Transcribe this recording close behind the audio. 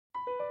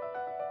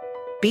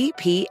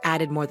BP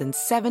added more than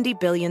 $70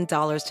 billion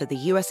to the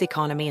U.S.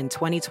 economy in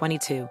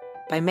 2022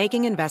 by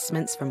making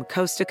investments from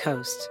coast to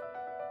coast.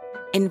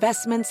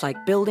 Investments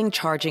like building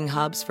charging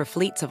hubs for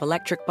fleets of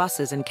electric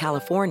buses in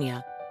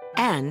California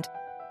and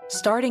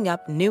starting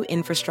up new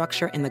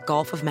infrastructure in the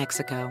Gulf of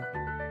Mexico.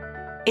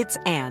 It's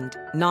and,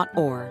 not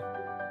or.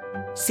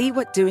 See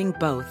what doing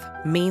both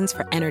means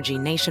for energy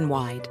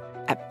nationwide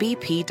at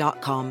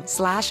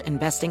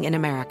bp.com/investing in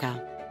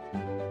America.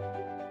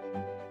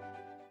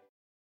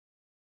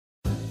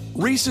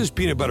 Reese's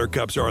peanut butter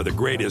cups are the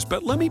greatest,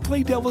 but let me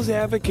play devil's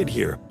advocate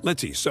here.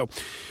 Let's see. So,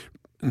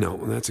 no,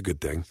 that's a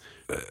good thing.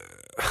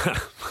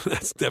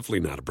 That's definitely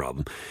not a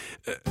problem.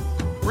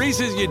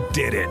 Reese's, you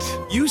did it.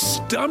 You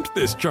stumped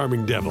this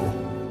charming devil.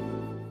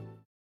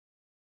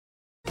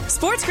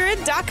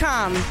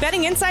 SportsGrid.com.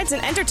 Betting insights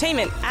and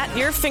entertainment at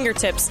your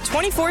fingertips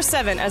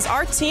 24/7 as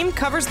our team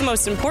covers the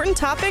most important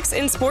topics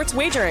in sports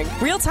wagering.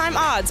 Real-time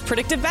odds,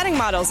 predictive betting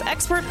models,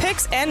 expert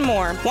picks, and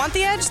more. Want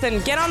the edge?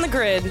 Then get on the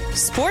grid.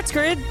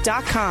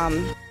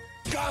 SportsGrid.com.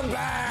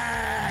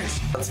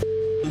 Scumbags!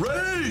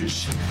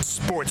 Rage!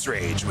 Sports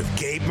Rage with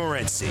Gabe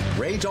Morency.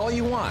 Rage all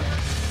you want.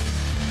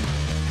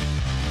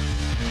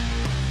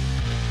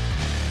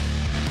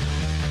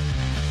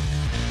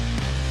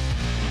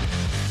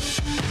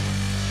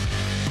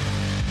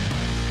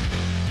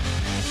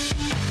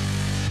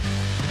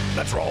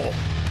 Let's roll.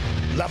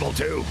 Level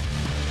 2.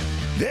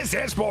 This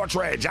is Sports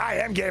Rage. I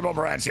am Gable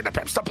Morency. The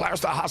pimps, the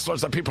players, the hustlers,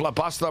 the people that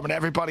bust them, and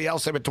everybody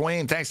else in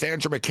between. Thanks to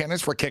Andrew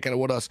McKinnis for kicking it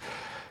with us.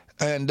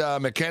 And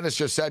McKinnis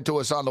just said to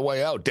us on the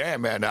way out,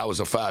 damn, man, that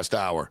was a fast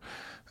hour.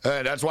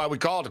 And that's why we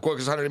call it the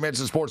quickest 100 minutes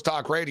in sports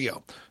talk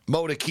radio.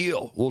 Mo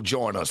Dakhil will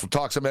join us. We'll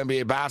talk some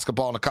NBA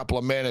basketball in a couple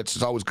of minutes.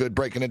 It's always good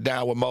breaking it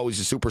down with Mo.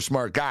 He's a super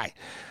smart guy.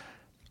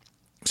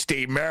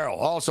 Steve Merrill,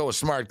 also a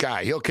smart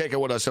guy. He'll kick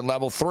it with us in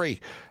level 3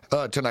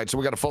 tonight. So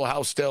we got a full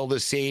house still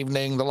this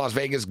evening. The Las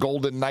Vegas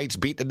Golden Knights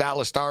beat the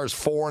Dallas Stars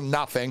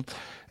 4-0.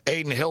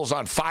 Aiden Hill's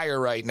on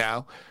fire right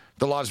now.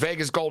 The Las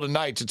Vegas Golden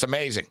Knights, it's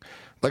amazing.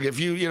 Like if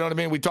you know what I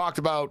mean? We talked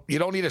about you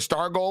don't need a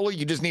star goalie,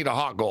 you just need a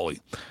hot goalie.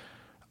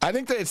 I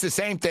think that it's the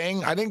same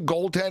thing. I think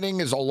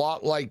goaltending is a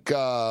lot like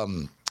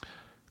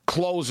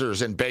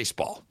closers in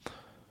baseball.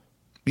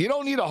 You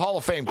don't need a Hall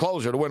of Fame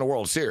closer to win a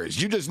World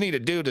Series. You just need a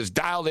dude that's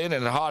dialed in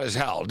and hot as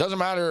hell. It doesn't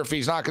matter if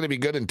he's not going to be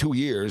good in 2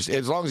 years,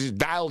 as long as he's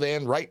dialed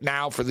in right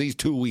now for these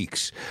 2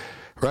 weeks.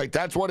 Right?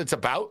 That's what it's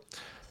about.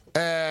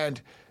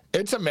 And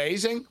it's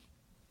amazing.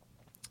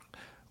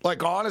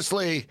 Like,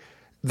 honestly,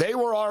 they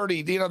were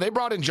already, they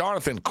brought in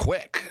Jonathan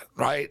Quick,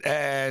 right?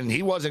 And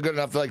he wasn't good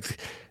enough. Like,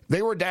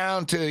 they were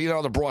down to,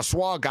 the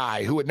Brossois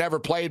guy who had never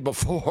played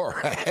before.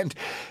 And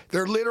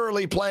they're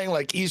literally playing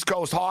like East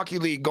Coast Hockey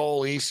League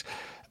goalies.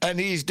 And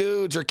these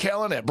dudes are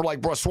killing it. But like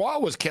Brossois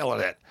was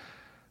killing it.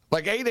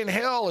 Like Aiden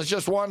Hill has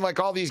just won like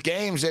all these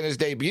games in his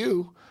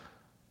debut.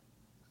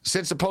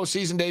 Since the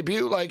postseason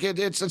debut. Like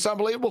it's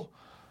unbelievable.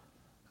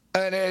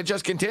 And it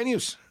just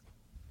continues.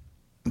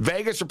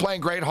 Vegas are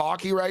playing great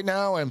hockey right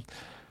now and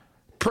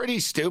pretty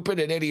stupid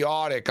and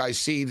idiotic. I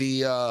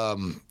saw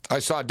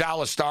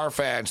Dallas Star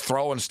fans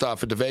throwing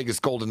stuff at the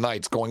Vegas Golden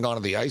Knights going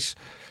onto the ice.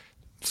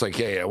 It's like,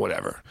 yeah,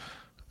 whatever.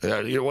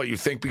 You know what you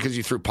think because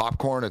you threw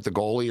popcorn at the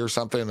goalie or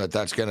something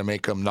that's going to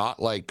make him not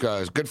like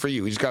good for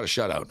you. He's got a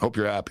shutout. Hope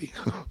you're happy.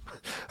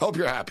 Hope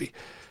you're happy.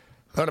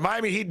 The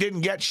Miami Heat didn't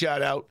get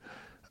shut out,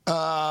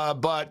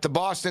 but the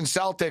Boston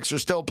Celtics are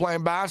still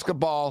playing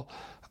basketball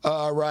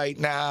right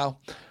now.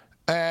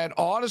 And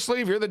honestly,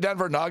 if you're the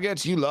Denver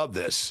Nuggets, you love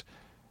this.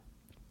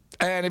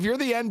 And if you're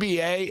the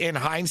NBA, in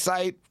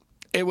hindsight,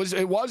 it was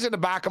in the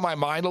back of my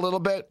mind a little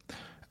bit.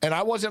 And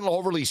I wasn't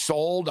overly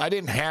sold. I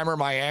didn't hammer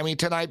Miami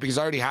tonight because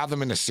I already have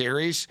them in the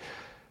series.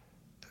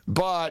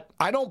 But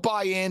I don't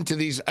buy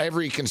into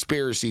every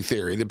conspiracy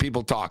theory that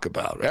people talk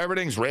about.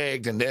 Everything's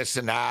rigged and this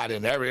and that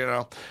and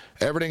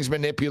everything's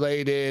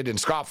manipulated and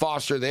Scott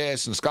Foster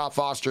this and Scott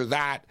Foster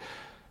that.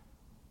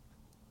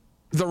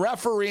 The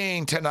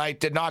refereeing tonight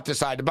did not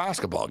decide the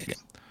basketball game.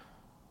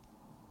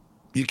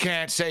 You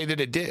can't say that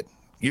it did.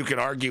 You can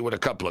argue with a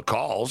couple of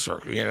calls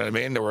or,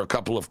 there were a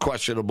couple of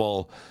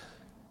questionable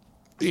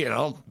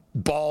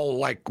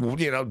ball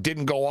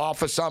didn't go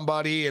off of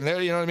somebody. And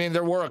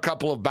there were a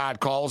couple of bad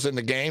calls in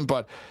the game,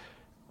 but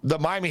the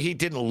Miami Heat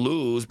didn't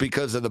lose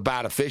because of the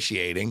bad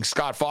officiating.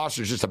 Scott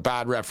Foster's just a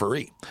bad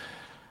referee.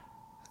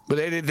 But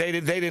they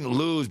didn't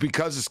lose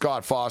because of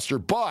Scott Foster.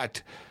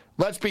 But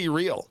let's be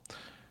real.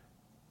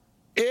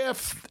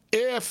 If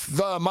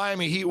the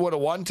Miami Heat would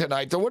have won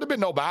tonight, there would have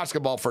been no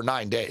basketball for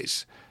 9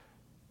 days.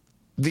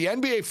 The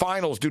NBA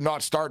Finals do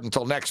not start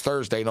until next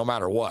Thursday, no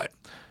matter what.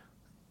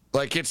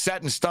 Like, it's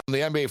set in stone. The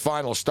NBA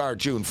Finals start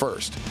June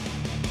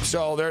 1st.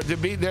 So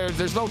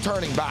there's no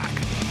turning back.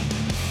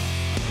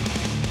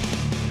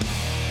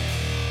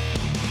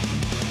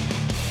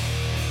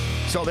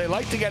 So they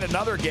like to get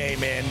another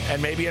game in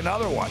and maybe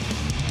another one.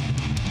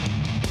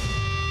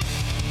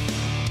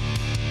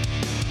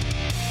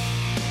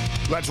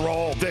 Let's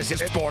roll. This is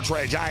Sports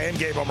Rage. I am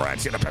Gabe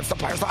Morency. The pimps, the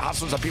players, the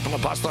hustlers, the people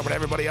that bust them, and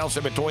everybody else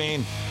in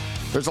between.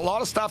 There's a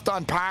lot of stuff to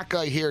unpack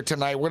here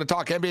tonight. We're going to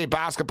talk NBA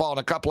basketball in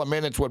a couple of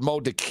minutes with Mo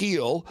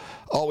Dakhil.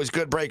 Always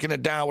good breaking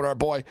it down with our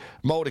boy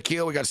Mo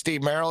Dakhil. We got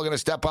Steve Merrill going to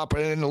step up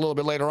in a little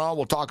bit later on.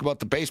 We'll talk about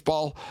the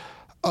baseball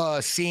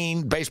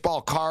scene,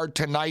 baseball card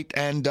tonight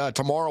and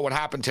tomorrow, what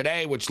happened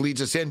today, which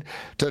leads us in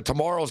to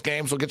tomorrow's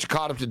games. We'll get you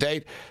caught up to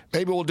date.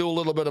 Maybe we'll do a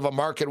little bit of a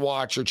market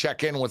watch or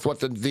check in with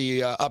what the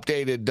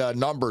updated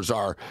numbers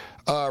are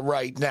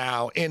right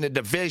now in the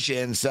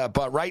divisions.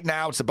 But right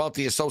now it's about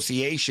the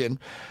association,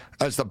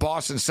 as the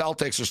Boston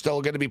Celtics are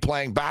still going to be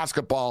playing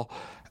basketball.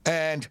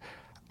 And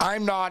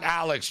I'm not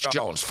Alex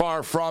Jones.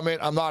 Far from it.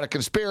 I'm not a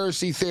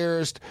conspiracy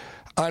theorist.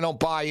 I don't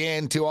buy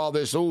into all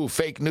this,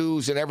 fake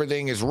news and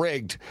everything is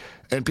rigged.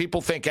 And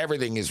people think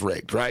everything is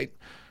rigged, right?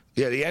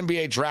 Yeah, the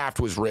NBA draft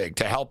was rigged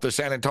to help the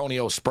San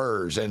Antonio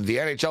Spurs, and the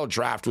NHL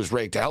draft was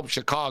rigged to help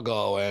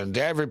Chicago, and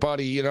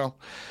everybody,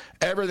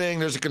 everything.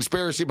 There's a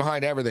conspiracy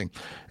behind everything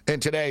in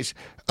today's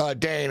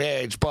day and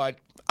age. But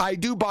I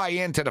do buy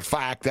into the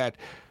fact that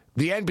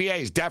the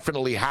NBA is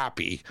definitely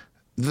happy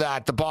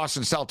that the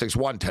Boston Celtics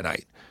won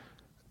tonight.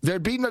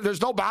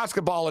 There's no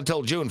basketball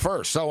until June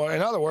 1st. So,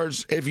 in other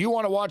words, if you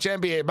want to watch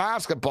NBA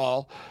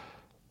basketball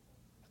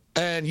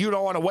and you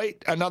don't want to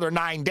wait another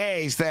 9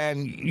 days,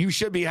 then you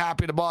should be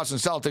happy the Boston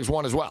Celtics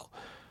won as well.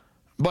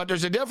 But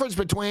there's a difference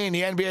between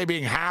the NBA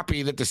being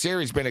happy that the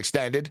series been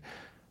extended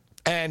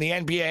and the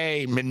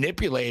NBA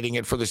manipulating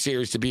it for the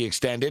series to be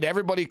extended.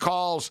 Everybody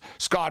calls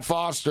Scott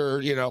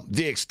Foster,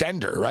 the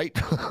extender, right?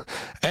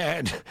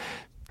 And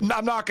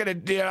I'm not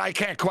going to, I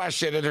can't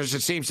question it. It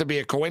seems to be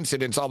a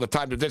coincidence all the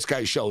time that this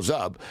guy shows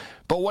up.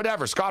 But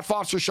whatever. Scott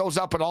Foster shows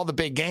up in all the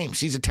big games.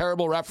 He's a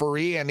terrible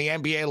referee, and the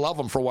NBA love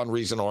him for one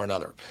reason or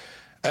another.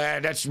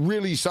 And that's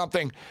really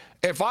something.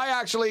 If I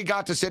actually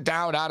got to sit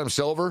down with Adam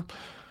Silver,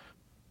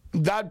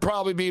 that'd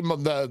probably be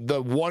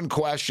the one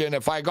question.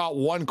 If I got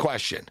one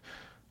question,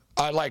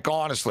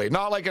 honestly,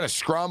 not like in a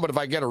scrum, but if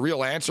I get a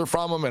real answer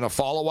from him and a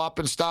follow-up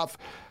and stuff,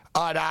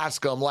 I'd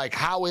ask him,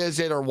 how is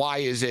it or why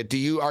is it?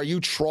 Are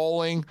you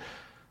trolling?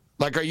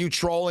 Are you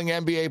trolling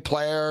NBA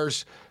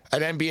players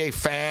and NBA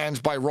fans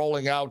by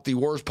rolling out the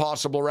worst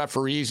possible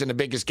referees in the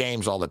biggest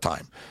games all the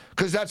time?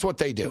 Because that's what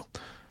they do.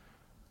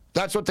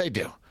 That's what they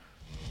do.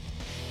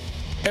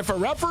 If a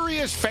referee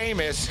is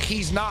famous,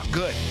 he's not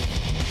good.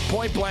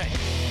 Point blank.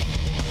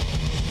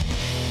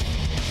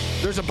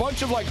 There's a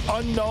bunch of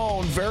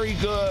unknown, very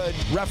good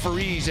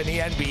referees in the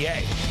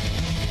NBA.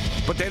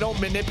 But they don't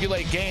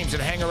manipulate games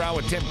and hang around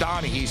with Tim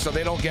Donaghy, so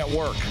they don't get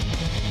work.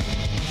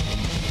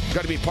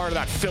 Got to be part of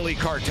that Philly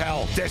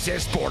cartel. This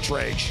is Sports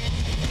Rage.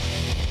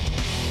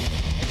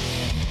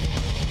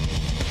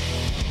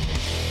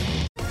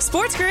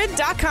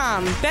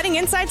 SportsGrid.com. Betting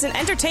insights and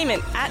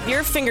entertainment at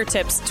your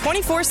fingertips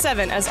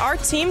 24/7 as our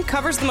team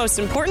covers the most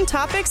important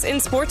topics in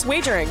sports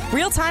wagering.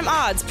 Real-time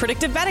odds,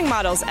 predictive betting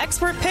models,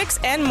 expert picks,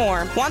 and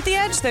more. Want the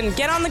edge? Then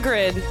get on the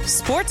grid.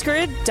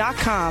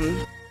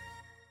 SportsGrid.com.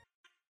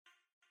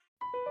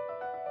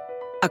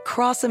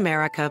 Across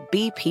America,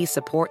 BP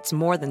supports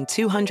more than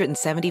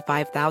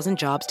 275,000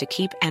 jobs to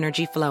keep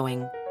energy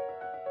flowing.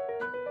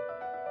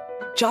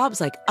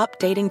 Jobs like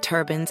updating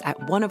turbines at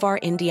one of our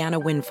Indiana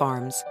wind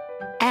farms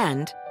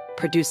and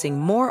producing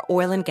more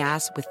oil and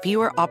gas with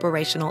fewer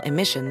operational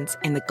emissions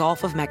in the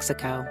Gulf of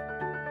Mexico.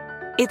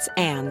 It's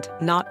and,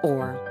 not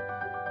or.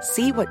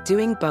 See what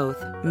doing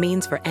both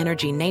means for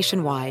energy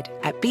nationwide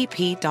at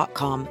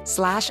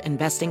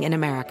bp.com/investing in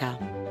America.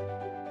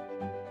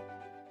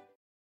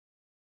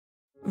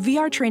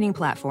 VR training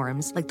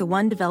platforms, like the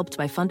one developed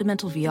by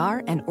Fundamental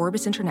VR and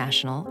Orbis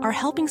International, are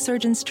helping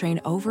surgeons train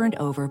over and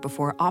over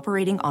before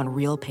operating on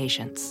real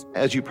patients.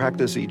 As you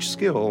practice each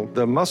skill,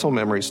 the muscle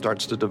memory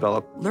starts to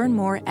develop. Learn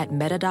more at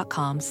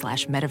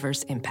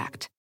meta.com/metaverse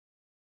impact.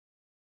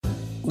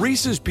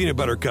 Reese's peanut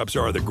butter cups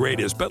are the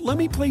greatest, but let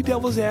me play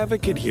devil's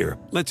advocate here.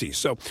 Let's see.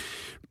 So,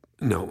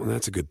 no,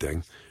 that's a good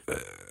thing.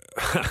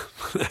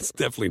 That's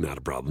definitely not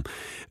a problem.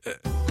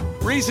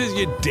 Reese's,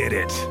 you did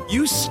it.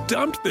 You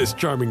stumped this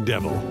charming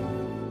devil.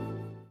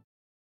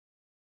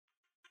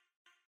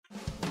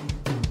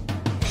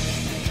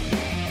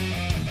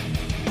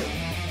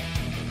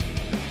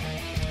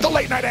 The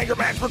late night anger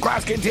management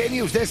class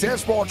continues. This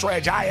is Sports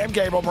Rage. I am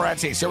Gabriel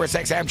Morency, Sirius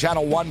XM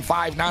channel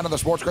 159 on the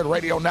Sports Grid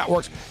radio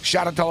networks.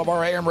 Shout out to all of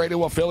our AM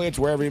radio affiliates,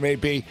 wherever you may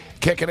be,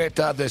 kicking it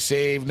this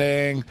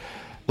evening.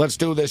 Let's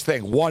do this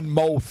thing, one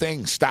Mo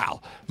thing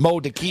style.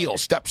 Mo Dakhil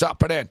steps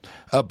up and in.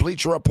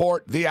 Bleacher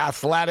Report, The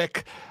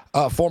Athletic,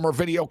 former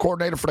video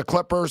coordinator for the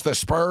Clippers, the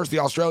Spurs, the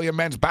Australian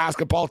men's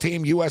basketball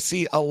team,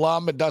 USC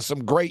alum, and does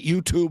some great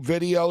YouTube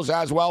videos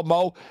as well.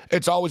 Mo,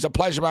 it's always a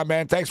pleasure, my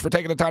man. Thanks for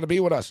taking the time to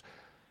be with us.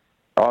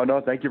 Oh,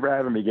 no, thank you for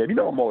having me, Gabe.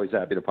 I'm always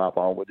happy to pop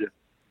on with you.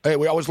 Hey,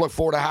 we always look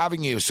forward to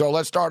having you. So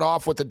let's start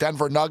off with the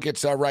Denver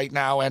Nuggets right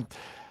now. And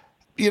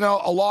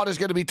a lot is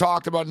going to be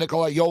talked about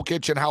Nikola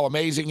Jokic and how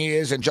amazing he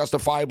is, and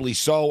justifiably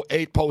so.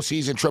 8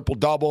 postseason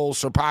triple-doubles,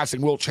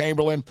 surpassing Wilt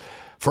Chamberlain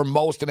for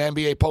most in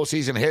NBA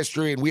postseason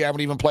history, and we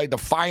haven't even played the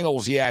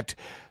finals yet.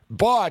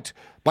 But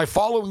by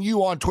following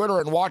you on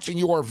Twitter and watching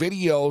your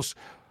videos,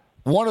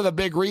 one of the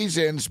big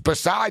reasons,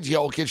 besides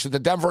Jokic, that the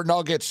Denver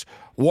Nuggets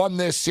won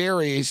this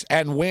series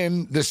and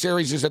win the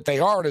series is that they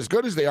are and as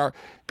good as they are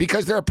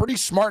because they're a pretty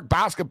smart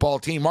basketball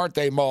team, aren't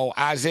they, Mo?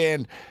 As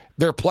in,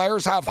 their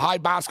players have high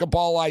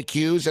basketball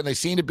IQs, and they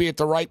seem to be at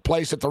the right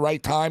place at the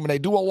right time, and they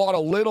do a lot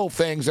of little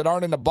things that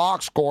aren't in the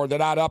box score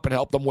that add up and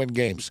help them win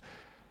games.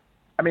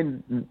 I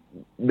mean,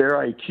 their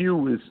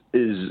IQ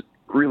is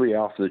really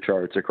off the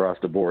charts across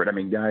the board. I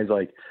mean, guys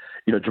like,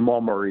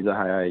 Jamal Murray's a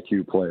high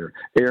IQ player.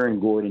 Aaron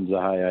Gordon's a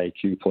high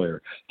IQ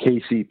player.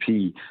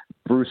 KCP,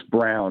 Bruce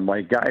Brown,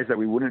 like guys that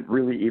we wouldn't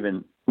really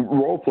even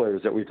role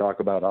players that we talk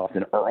about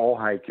often are all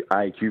high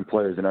IQ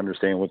players and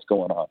understand what's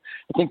going on.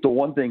 I think the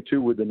one thing,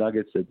 too, with the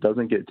Nuggets that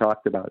doesn't get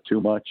talked about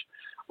too much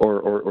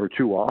or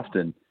too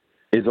often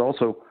is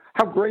also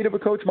how great of a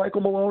coach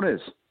Michael Malone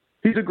is.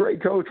 He's a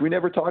great coach. We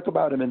never talk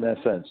about him in that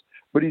sense.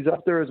 But he's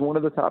up there as one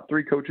of the top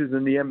 3 coaches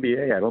in the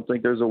NBA. I don't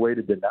think there's a way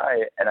to deny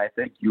it, and I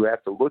think you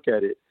have to look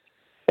at it.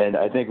 And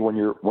I think when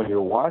you're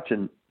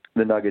watching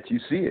the Nuggets, you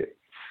see it.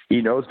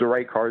 He knows the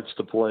right cards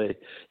to play.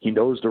 He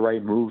knows the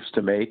right moves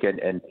to make,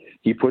 and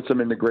he puts them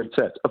into great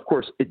sets. Of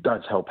course, it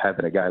does help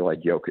having a guy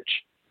like Jokic,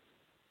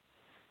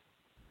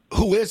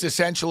 who is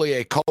essentially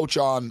a coach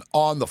on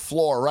the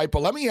floor, right?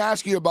 But let me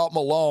ask you about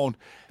Malone,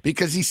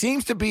 because he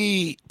seems to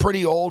be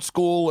pretty old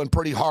school and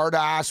pretty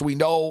hard-ass. We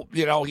know,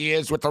 he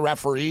is with the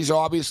referees,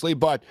 obviously,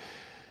 but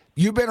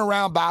you've been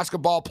around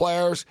basketball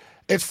players.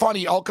 It's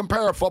funny. I'll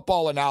compare a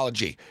football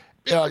analogy.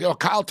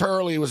 Kyle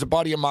Turley was a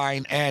buddy of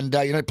mine, and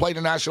he played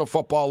in the National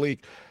Football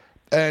League,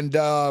 and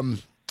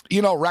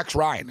Rex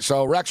Ryan.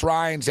 So Rex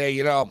Ryan's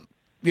a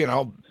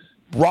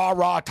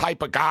rah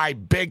type of guy,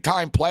 big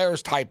time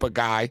players type of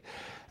guy.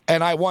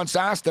 And I once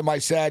asked him, I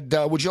said,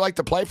 "Would you like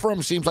to play for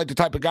him? Seems like the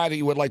type of guy that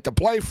you would like to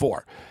play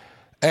for."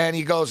 And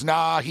he goes,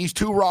 "Nah, he's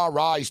too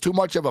rah. He's too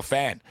much of a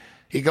fan."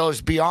 He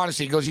goes, "Be honest."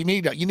 He goes, "You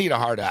need a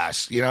hard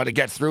ass, to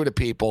get through to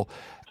people."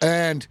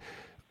 And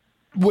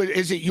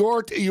is it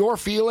your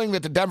feeling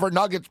that the Denver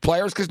Nuggets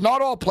players, because not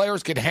all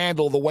players can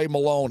handle the way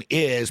Malone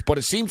is, but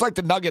it seems like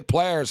the Nugget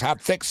players have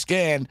thick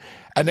skin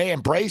and they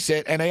embrace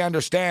it and they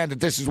understand that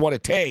this is what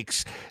it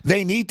takes.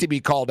 They need to be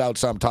called out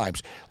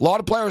sometimes. A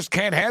lot of players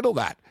can't handle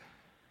that.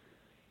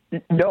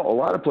 No, a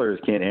lot of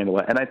players can't handle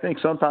it. And I think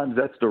sometimes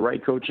that's the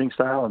right coaching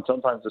style, and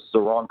sometimes it's the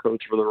wrong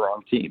coach for the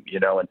wrong team,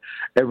 and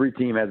every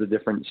team has a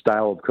different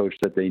style of coach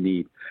that they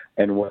need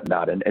and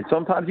whatnot. And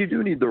sometimes you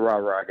do need the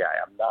rah-rah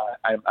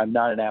guy. I'm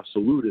not an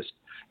absolutist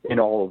in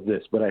all of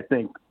this, but I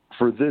think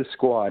for this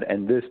squad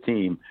and this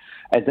team,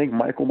 I think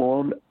Michael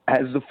Malone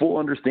has the full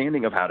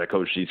understanding of how to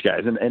coach these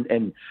guys,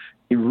 and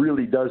he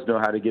really does know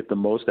how to get the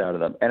most out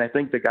of them. And I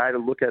think the guy to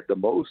look at the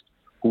most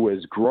who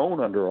has grown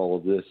under all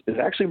of this is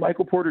actually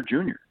Michael Porter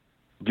Jr.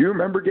 Do you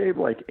remember, Gabe,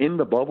 like in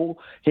the bubble,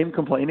 him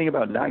complaining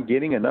about not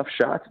getting enough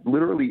shots,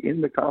 literally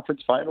in the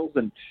conference finals,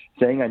 and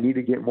saying, "I need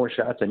to get more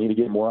shots, I need to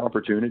get more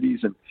opportunities,"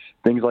 and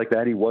things like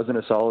that. He wasn't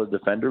a solid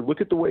defender. Look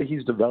at the way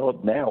he's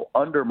developed now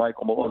under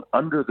Michael Malone,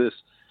 under this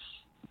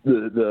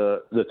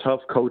the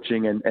tough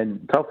coaching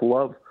and tough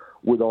love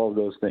with all of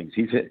those things.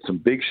 He's hit some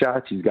big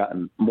shots. He's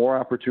gotten more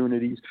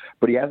opportunities,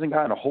 but he hasn't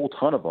gotten a whole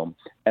ton of them.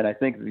 And I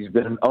think he's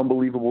been an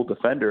unbelievable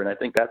defender, and I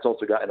think that's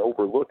also gotten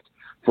overlooked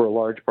for a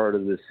large part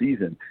of this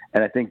season.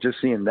 And I think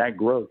just seeing that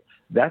growth,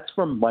 that's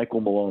from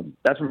Michael Malone.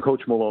 That's from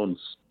Coach Malone's.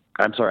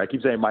 I'm sorry, I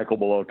keep saying Michael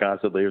Malone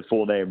constantly, his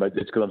full name, but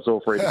it's because I'm so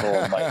afraid to call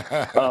him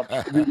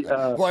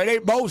Mike. Well, it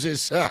ain't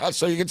Moses,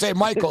 so you can say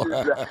Michael.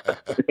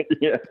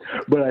 Yeah,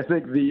 but I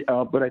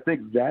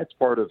think that's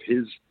part of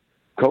his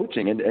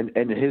coaching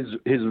and his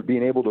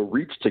being able to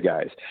reach to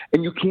guys.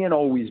 And you can't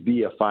always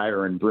be a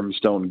fire and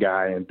brimstone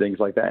guy and things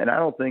like that. And I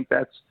don't think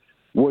that's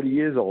what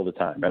he is all the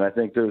time. And I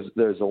think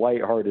there's a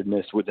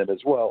lightheartedness with it as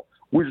well.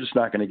 We're just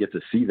not going to get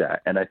to see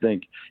that. And I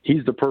think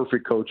he's the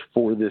perfect coach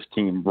for this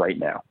team right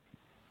now.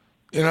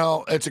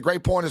 It's a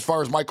great point as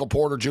far as Michael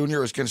Porter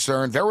Jr. is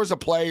concerned. There was a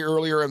play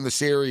earlier in the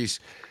series.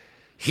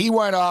 He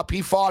went up,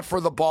 he fought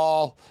for the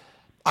ball.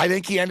 I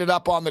think he ended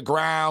up on the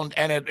ground,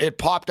 and it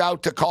popped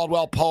out to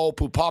Caldwell Pope,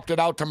 who popped it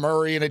out to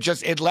Murray, and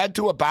it led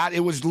to a bat.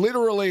 It was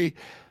literally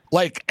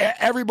like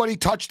everybody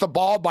touched the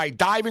ball by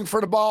diving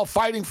for the ball,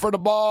 fighting for the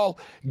ball,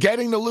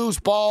 getting the loose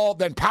ball,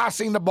 then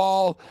passing the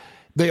ball.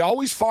 They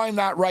always find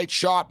that right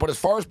shot, but as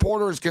far as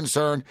Porter is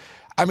concerned,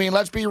 I mean,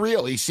 let's be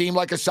real. He seemed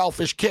like a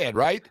selfish kid,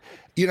 right?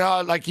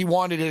 Like he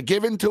wanted it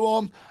given to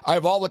him. I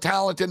have all the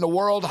talent in the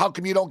world. How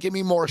come you don't give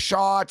me more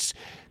shots?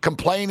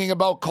 Complaining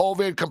about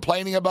COVID,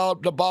 complaining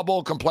about the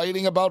bubble,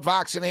 complaining about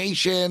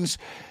vaccinations,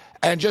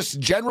 and just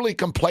generally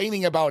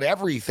complaining about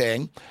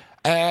everything.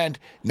 And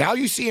now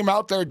you see him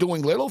out there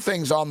doing little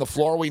things on the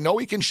floor. We know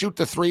he can shoot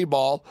the 3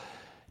 ball.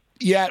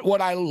 Yet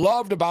what I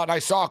loved about it, I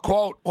saw a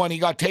quote when he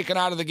got taken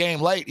out of the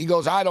game late. He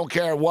goes, "I don't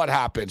care what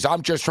happens.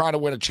 I'm just trying to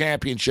win a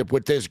championship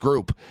with this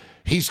group."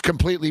 He's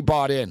completely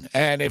bought in.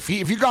 And if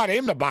you got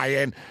him to buy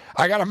in,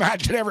 I got to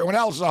imagine everyone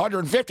else is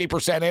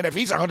 150% in if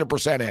he's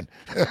 100% in.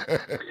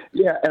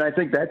 Yeah, and I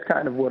think that's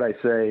kind of what I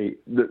say,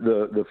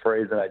 the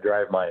phrase that I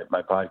drive my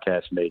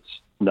podcast mates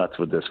nuts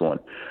with this one.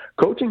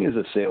 Coaching is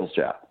a sales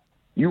job.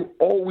 You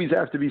always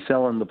have to be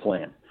selling the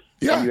plan.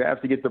 Yeah. And you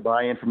have to get the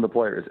buy-in from the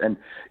players. And,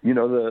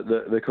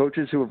 the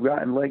coaches who have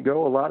gotten let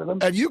go, a lot of them.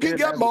 And you can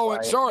get, Mo,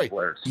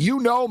 you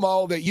know,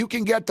 Mo, that you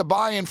can get the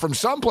buy-in from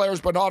some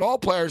players, but not all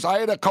players. I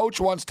had a coach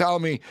once tell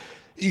me,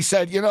 he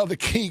said, the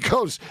key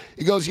goes,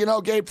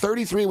 Gabe,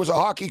 33 was a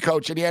hockey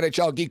coach in the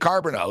NHL, Guy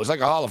Carbonneau. He was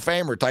like a Hall of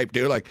Famer type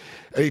dude. Like,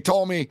 he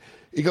told me,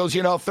 he goes,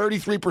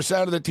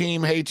 33% of the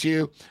team hates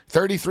you.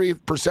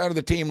 33% of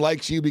the team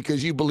likes you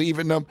because you believe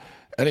in them.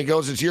 And he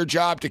goes, it's your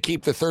job to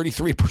keep the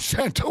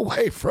 33%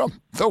 away from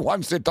the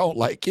ones that don't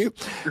like you.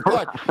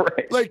 But,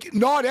 right.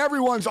 Not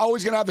everyone's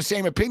always going to have the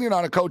same opinion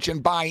on a coach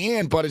and buy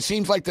in, but it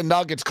seems like the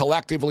Nuggets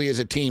collectively as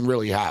a team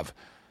really have.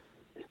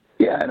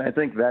 Yeah, and I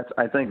think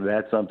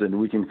that's something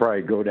we can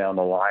probably go down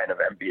the line of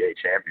NBA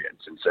champions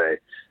and say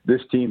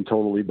this team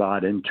totally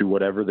bought into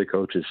whatever the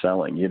coach is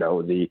selling.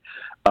 Eric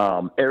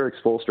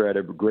Spoelstra had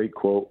a great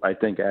quote, I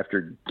think,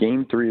 after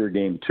Game 3 or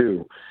Game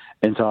 2,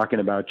 and talking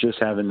about just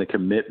having the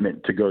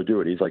commitment to go do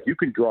it. He's like, you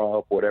can draw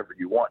up whatever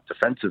you want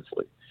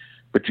defensively,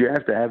 but you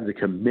have to have the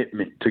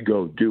commitment to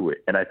go do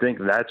it. And I think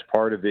that's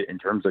part of it in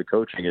terms of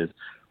coaching is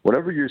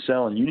whatever you're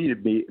selling, you need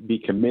to be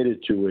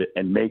committed to it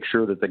and make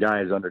sure that the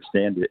guys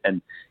understand it.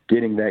 And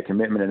getting that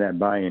commitment and that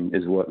buy-in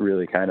is what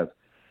really kind of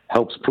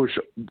helps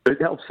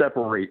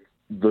separate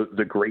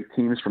the great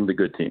teams from the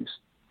good teams.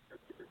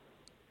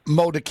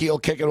 Mo Dakhil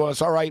kicking with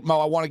us. All right, Mo,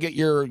 I want to get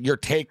your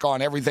take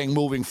on everything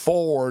moving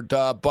forward,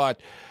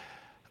 but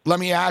let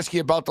me ask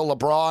you about the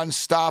LeBron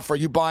stuff. Are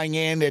you buying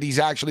in that he's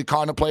actually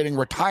contemplating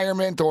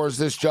retirement, or is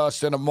this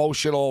just an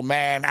emotional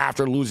man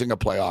after losing a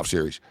playoff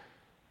series?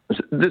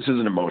 This is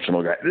an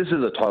emotional guy. This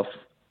is a tough,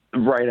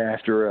 right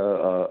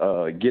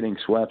after getting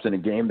swept in a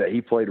game that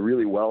he played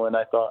really well in,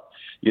 I thought.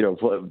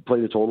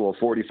 Played a total of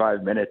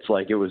 45 minutes.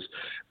 Like it was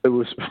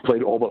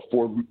played all but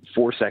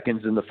four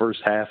seconds in the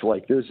first half.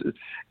 Like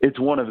it's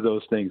one of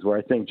those things where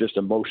I think just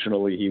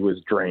emotionally he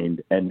was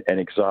drained and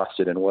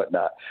exhausted and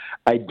whatnot.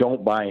 I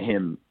don't buy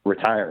him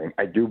retiring.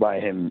 I do buy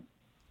him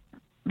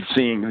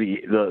seeing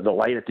the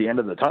light at the end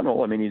of the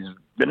tunnel. I mean, he's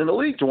been in the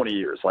league 20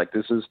 years. Like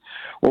this is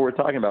what we're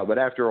talking about. But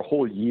after a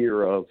whole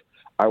year of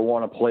I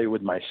want to play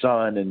with my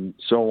son and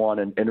so on,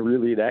 and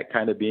really that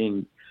kind of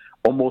being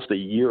almost a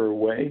year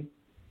away,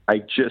 I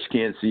just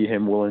can't see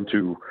him willing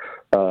to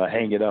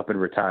hang it up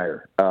and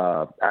retire.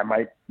 I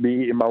might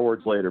be in my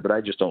words later, but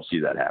I just don't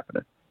see that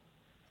happening.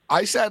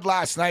 I said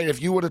last night,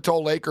 if you would have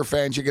told Laker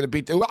fans you're going to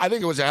beat I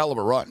think it was a hell of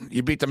a run.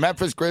 You beat the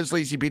Memphis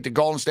Grizzlies, you beat the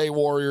Golden State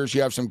Warriors,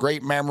 you have some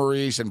great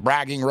memories and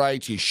bragging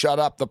rights, you shut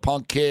up the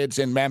punk kids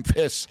in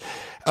Memphis,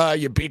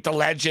 you beat the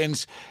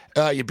legends,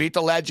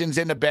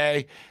 in the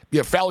Bay.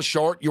 You fell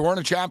short. You weren't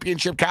a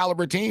championship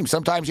caliber team.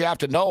 Sometimes you have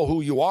to know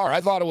who you are.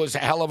 I thought it was a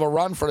hell of a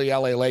run for the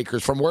LA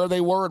Lakers. From where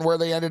they were and where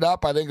they ended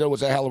up, I think it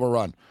was a hell of a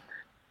run.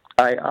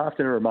 I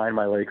often remind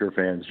my Laker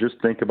fans,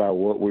 just think about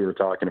what we were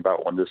talking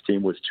about when this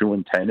team was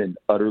 2-10 and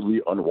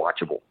utterly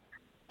unwatchable.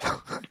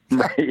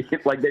 Right?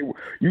 Like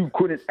you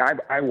couldn't.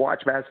 I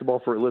watch basketball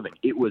for a living.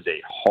 It was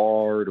a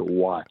hard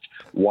watch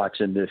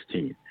watching this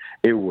team.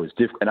 It was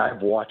different, and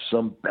I've watched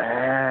some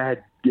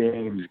bad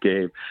games,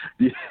 Gabe.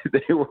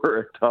 They were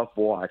a tough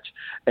watch,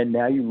 and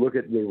now you look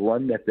at the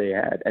run that they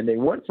had, and they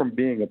went from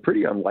being a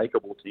pretty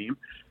unlikable team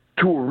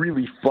to a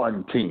really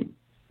fun team.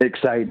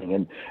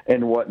 Exciting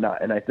and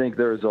whatnot. And I think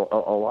there's a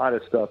lot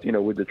of stuff,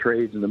 with the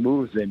trades and the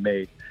moves they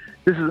made.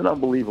 This is an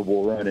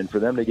unbelievable run. And for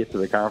them to get to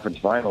the conference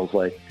finals,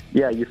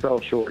 you fell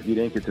short. You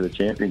didn't get to the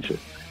championship.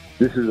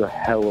 This is a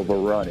hell of a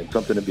run. It's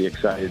something to be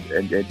excited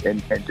and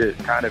to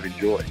kind of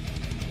enjoy.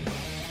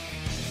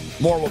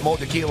 More with Mo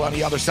Dakhil on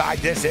the other side.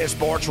 This is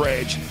Sports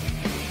Rage.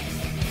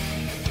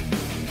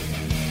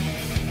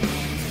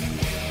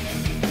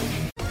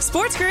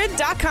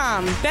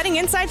 SportsGrid.com. Betting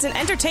insights and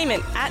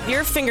entertainment at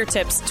your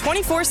fingertips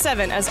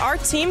 24/7 as our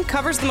team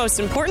covers the most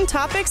important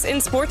topics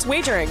in sports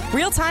wagering.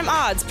 Real-time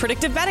odds,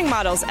 predictive betting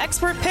models,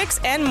 expert picks,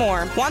 and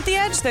more. Want the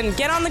edge? Then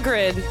get on the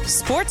grid.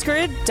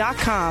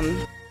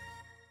 SportsGrid.com.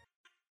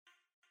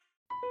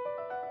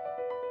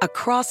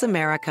 Across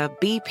America,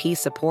 BP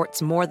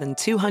supports more than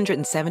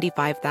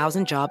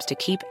 275,000 jobs to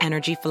keep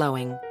energy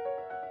flowing.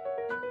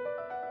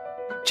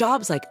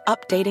 Jobs like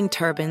updating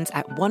turbines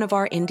at one of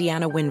our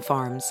Indiana wind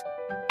farms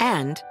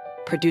and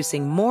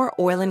producing more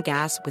oil and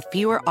gas with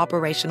fewer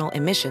operational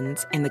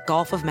emissions in the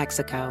Gulf of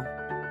Mexico.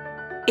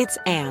 It's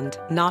and,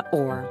 not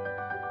or.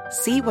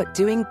 See what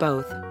doing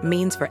both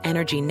means for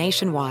energy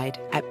nationwide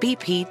at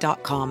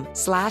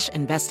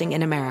bp.com/investing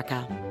in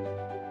America.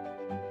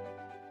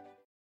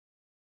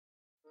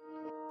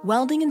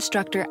 Welding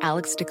instructor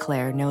Alex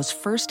DeClaire knows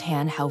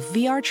firsthand how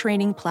VR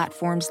training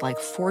platforms like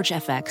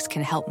ForgeFX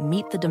can help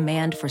meet the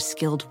demand for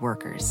skilled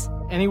workers.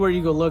 Anywhere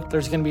you go look,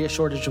 there's going to be a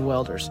shortage of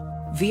welders.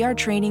 VR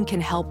training can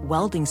help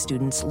welding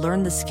students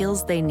learn the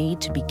skills they need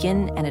to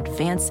begin and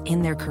advance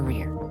in their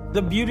career.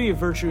 The beauty of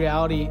virtual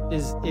reality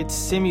is it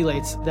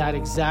simulates that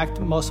exact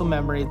muscle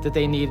memory that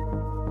they need.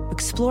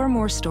 Explore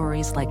more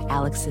stories like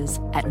Alex's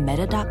at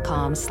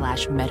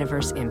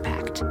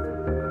meta.com/metaverseimpact.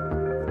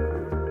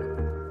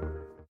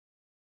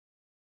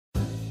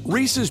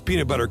 Reese's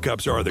peanut butter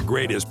cups are the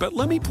greatest, but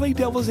let me play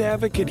devil's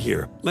advocate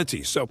here. Let's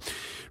see. So,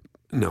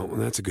 No,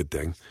 that's a good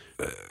thing.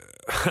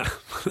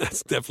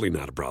 That's definitely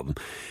not a problem.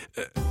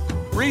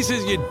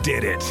 Reese's, you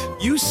did it.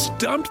 You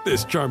stumped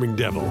this charming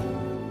devil.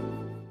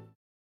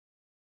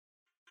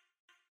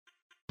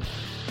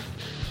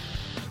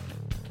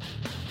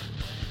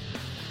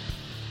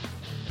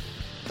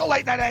 The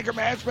Late Night Anger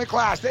Management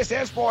class. This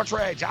is Sports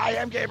Rage. I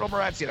am Gabriel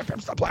Morency. The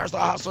pimps, the players, the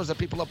hustlers, the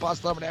people that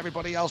bust them, and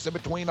everybody else in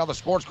between on the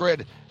Sports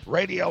Grid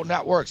Radio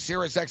Network,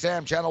 Sirius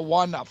XM, Channel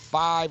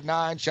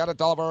 159. Shout out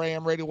to all of our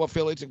AM radio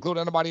affiliates,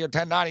 including anybody here,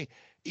 1090,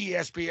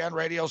 ESPN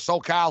Radio,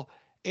 SoCal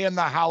in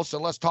the house.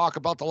 And let's talk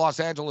about the Los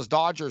Angeles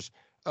Dodgers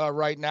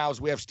right now as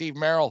we have Steve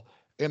Merrill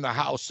in the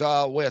house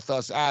with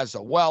us as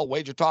well.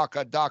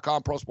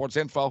 WagerTalk.com,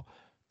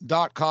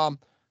 ProSportsInfo.com.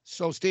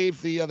 So,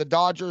 Steve, the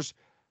Dodgers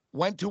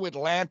went to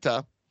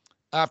Atlanta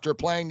after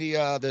playing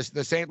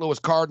the St. Louis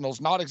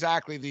Cardinals. Not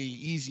exactly the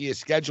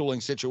easiest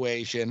scheduling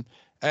situation.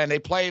 And they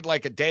played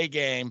like a day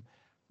game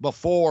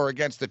before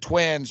against the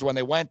Twins when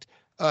they went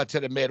to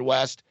the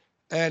Midwest.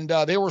 And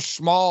they were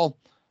small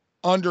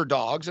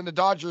underdogs. And the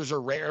Dodgers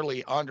are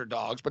rarely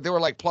underdogs, but they were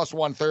like plus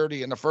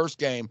 130 in the first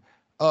game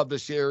of the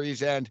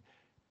series. And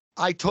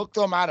I took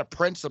them out of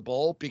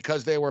principle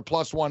because they were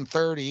plus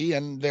 130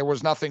 and there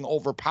was nothing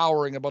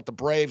overpowering about the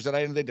Braves that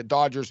I didn't think the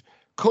Dodgers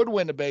could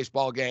win the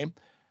baseball game.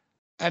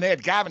 And they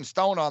had Gavin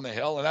Stone on the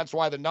hill, and that's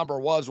why the number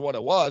was what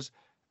it was.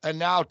 And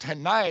now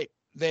tonight,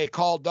 they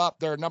called up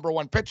their number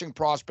one pitching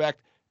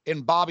prospect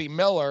in Bobby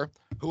Miller,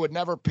 who had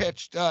never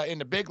pitched in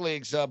the big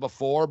leagues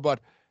before.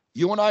 But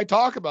you and I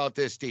talk about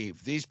this,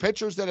 Steve. These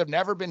pitchers that have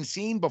never been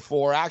seen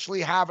before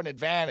actually have an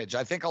advantage.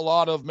 I think a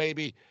lot of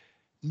maybe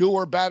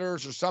newer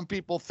bettors or some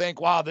people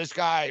think, wow, this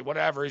guy,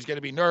 whatever, he's going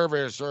to be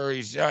nervous or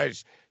he's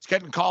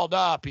getting called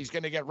up. He's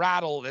going to get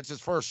rattled. It's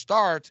his first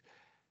start.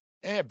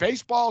 And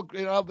baseball,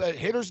 the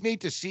hitters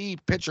need to see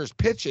pitchers'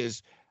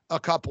 pitches a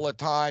couple of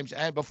times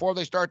and before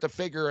they start to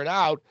figure it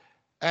out.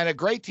 And a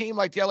great team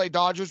like the LA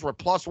Dodgers were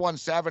plus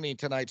 170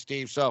 tonight,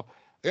 Steve. So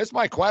I guess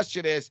my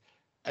question is,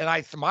 and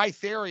my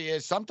theory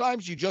is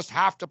sometimes you just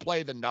have to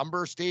play the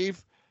number,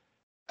 Steve,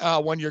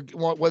 when you're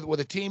with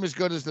a team as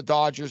good as the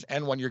Dodgers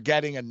and when you're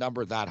getting a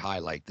number that high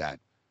like that.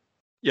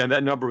 Yeah, and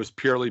that number was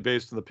purely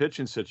based on the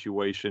pitching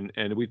situation.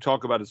 And we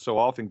talk about it so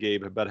often,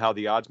 Gabe, about how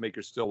the odds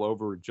makers still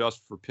over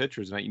adjust for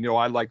pitchers. And,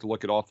 I like to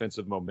look at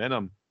offensive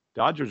momentum.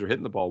 Dodgers are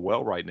hitting the ball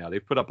well right now.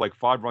 They've put up like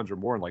 5 runs or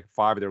more in like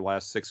 5 of their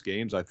last 6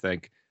 games, I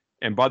think.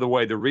 And by the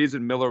way, the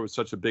reason Miller was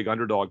such a big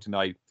underdog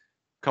tonight,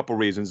 a couple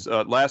reasons.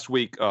 Last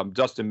week,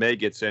 Dustin May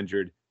gets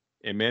injured,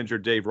 and manager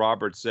Dave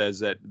Roberts says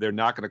that they're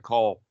not going to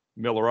call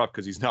Miller up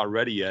because he's not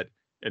ready yet.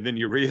 And then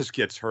Urias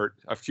gets hurt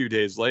a few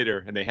days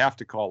later, and they have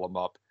to call him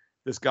up.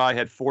 This guy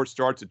had 4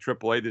 starts at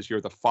AAA this year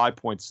with a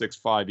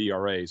 5.65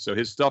 ERA. So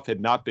his stuff had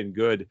not been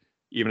good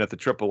even at the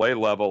AAA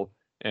level.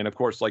 And, of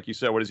course, like you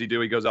said, what does he do?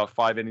 He goes out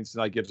 5 innings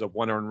tonight, gives up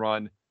 1 earned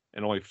run,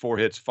 and only 4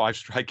 hits, 5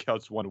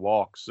 strikeouts, 1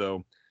 walk.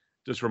 So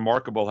just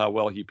remarkable how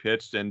well he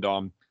pitched. And,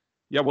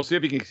 we'll see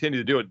if he can continue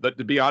to do it. But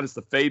to be honest,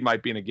 the fade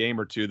might be in a game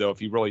or two, though, if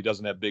he really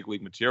doesn't have big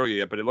league material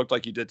yet. But it looked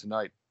like he did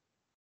tonight.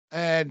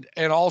 And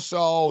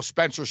also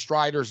Spencer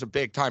Strider's a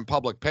big-time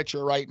public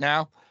pitcher right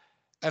now.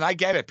 And I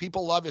get it.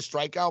 People love his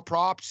strikeout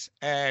props,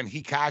 and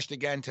he cashed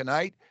again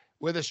tonight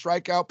with his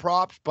strikeout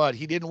props, but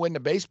he didn't win the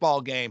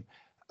baseball game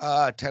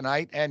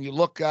tonight. And you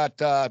look at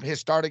his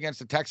start against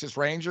the Texas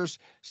Rangers,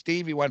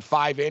 Steve, he went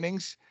 5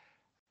 innings,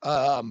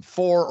 4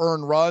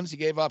 earned runs. He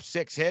gave up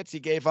 6 hits.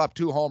 He gave up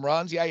 2 home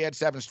runs. Yeah, he had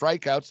 7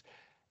 strikeouts.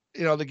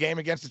 The game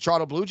against the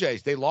Toronto Blue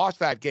Jays, they lost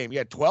that game. He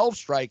had 12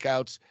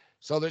 strikeouts.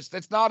 So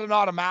it's not an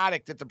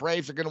automatic that the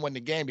Braves are going to win the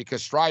game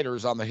because Strider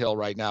is on the hill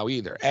right now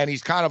either. And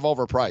he's kind of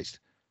overpriced.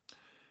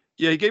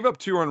 Yeah, he gave up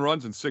 2 earned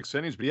runs in 6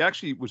 innings, but he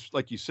actually was,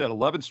 like you said,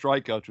 11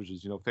 strikeouts, which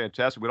is,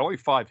 fantastic, but only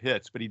 5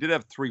 hits. But he did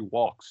have 3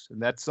 walks, and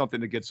that's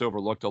something that gets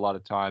overlooked a lot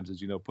of times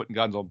is, putting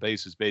guns on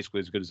base is basically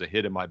as good as a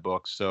hit in my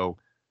book. So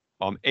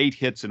 8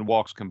 hits and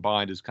walks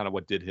combined is kind of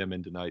what did him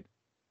in tonight.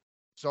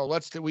 So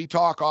we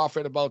talk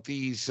often about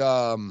these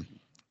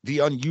the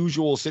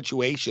unusual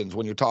situations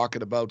when you're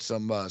talking about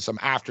some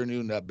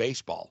afternoon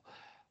baseball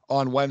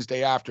on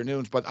Wednesday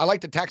afternoons. But I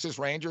like the Texas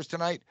Rangers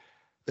tonight.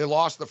 They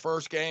lost the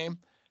first game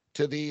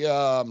to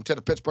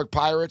the Pittsburgh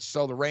Pirates.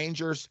 So the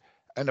Rangers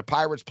and the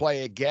Pirates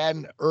play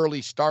again,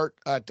 early start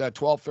at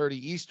 12:30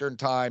 Eastern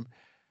time.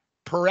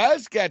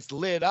 Perez gets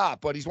lit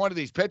up, but he's one of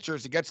these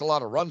pitchers that gets a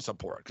lot of run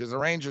support because the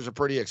Rangers are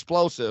pretty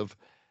explosive.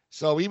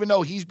 So even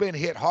though he's been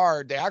hit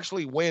hard, they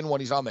actually win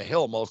when he's on the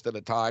hill most of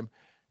the time.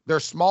 They're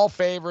small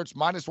favorites,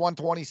 minus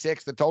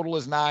 126. The total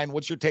is 9.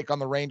 What's your take on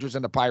the Rangers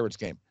and the Pirates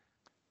game?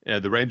 Yeah,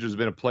 the Rangers have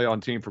been a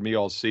play-on team for me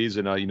all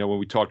season. When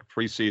we talked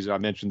preseason, I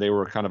mentioned they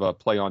were kind of a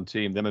play-on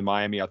team. Them and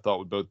Miami, I thought,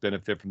 would both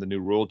benefit from the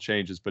new rule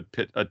changes. But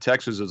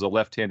Texas is a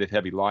left-handed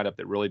heavy lineup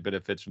that really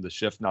benefits from the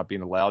shift not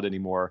being allowed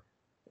anymore.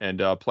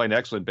 And playing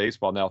excellent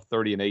baseball now,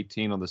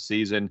 30-18 on the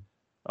season.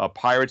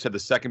 Pirates had the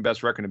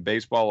second-best record in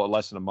baseball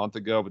less than a month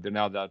ago, but they're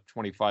now down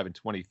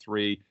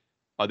 25-23.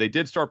 They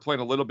did start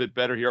playing a little bit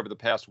better here over the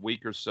past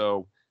week or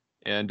so.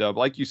 And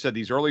like you said,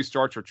 these early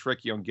starts are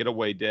tricky on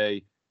getaway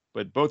day.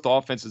 But both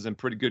offenses in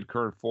pretty good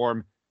current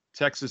form.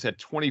 Texas had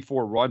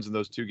 24 runs in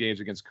those two games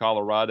against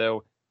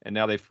Colorado, and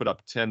now they've put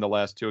up 10 the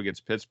last two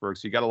against Pittsburgh.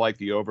 So you got to like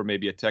the over,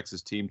 maybe a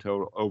Texas team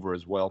total over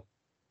as well.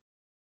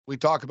 We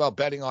talk about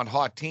betting on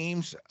hot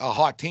teams. A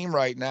hot team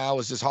right now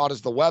is as hot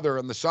as the weather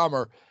in the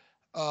summer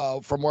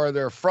from where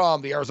they're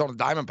from, the Arizona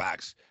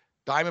Diamondbacks.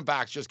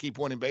 Diamondbacks just keep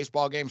winning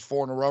baseball games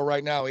 4 in a row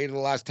right now, 8 of the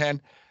last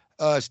 10.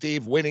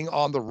 Steve, winning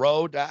on the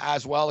road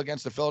as well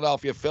against the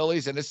Philadelphia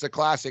Phillies. And this is a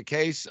classic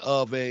case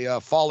of a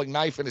falling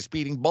knife and a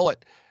speeding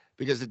bullet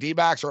because the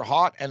D-backs are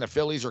hot and the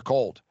Phillies are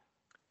cold.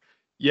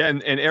 Yeah,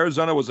 and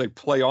Arizona was a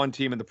play-on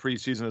team in the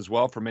preseason as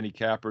well for many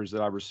cappers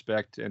that I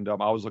respect, and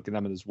I was looking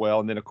at them as well.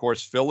 And then, of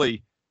course,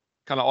 Philly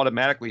kind of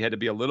automatically had to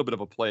be a little bit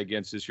of a play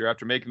against this year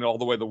after making it all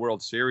the way to the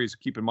World Series.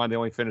 Keep in mind they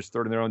only finished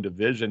third in their own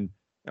division.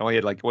 They only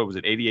had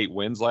 88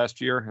 wins last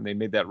year, and they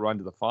made that run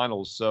to the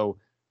finals. So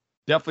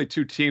definitely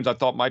two teams I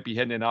thought might be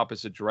heading in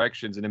opposite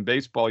directions. And in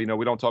baseball, we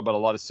don't talk about a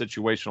lot of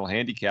situational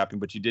handicapping,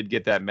 but you did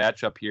get that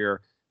matchup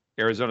here.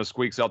 Arizona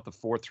squeaks out the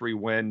 4-3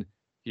 win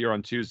here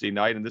on Tuesday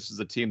night, and this is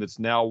a team that's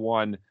now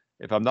won,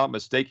 if I'm not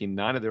mistaken,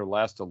 9 of their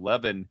last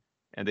 11,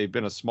 and they've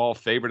been a small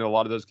favorite in a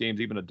lot of those games,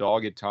 even a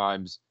dog at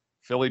times.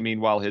 Philly,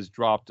 meanwhile, has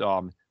dropped,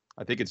 I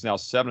think it's now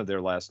 7 of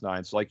their last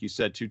 9. So like you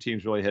said, two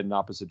teams really head in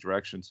opposite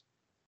directions.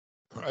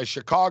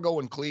 Chicago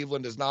and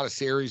Cleveland is not a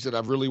series that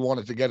I've really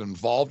wanted to get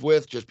involved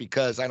with just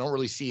because I don't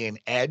really see an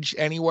edge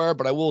anywhere.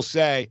 But I will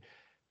say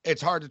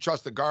it's hard to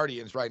trust the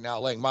Guardians right now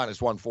laying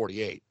minus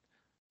 148.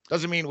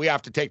 Doesn't mean we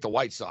have to take the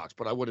White Sox,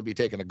 but I wouldn't be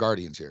taking the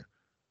Guardians here.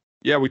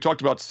 Yeah, we talked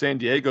about San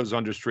Diego's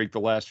under streak the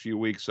last few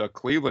weeks.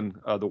 Cleveland,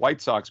 the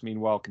White Sox,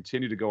 meanwhile,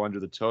 continue to go under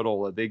the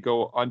total. They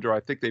go under, I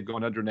think they've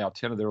gone under now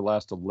 10 of their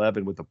last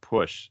 11 with a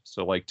push.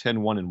 So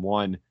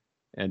 10-1-1,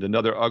 and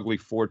another ugly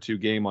 4-2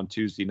 game on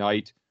Tuesday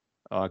night.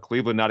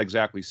 Cleveland not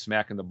exactly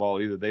smacking the ball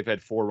either. They've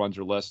had 4 runs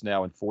or less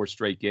now in 4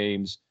 straight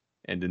games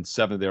and in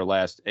 7 of their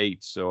last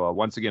 8. So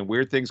once again,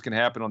 weird things can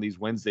happen on these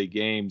Wednesday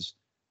games,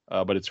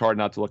 but it's hard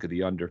not to look at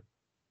the under.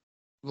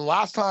 The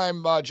last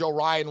time Joe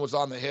Ryan was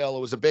on the hill,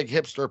 it was a big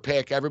hipster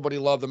pick. Everybody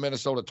loved the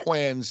Minnesota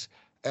Twins,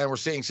 and we're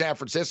seeing San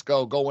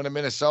Francisco go into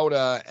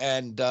Minnesota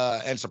and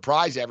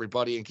surprise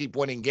everybody and keep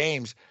winning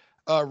games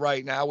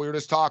right now. We were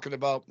just talking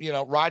about,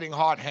 riding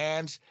hot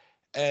hands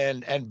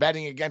and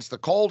betting against the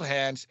cold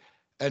hands.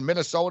 And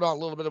Minnesota on a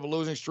little bit of a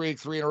losing streak,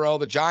 3 in a row.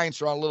 The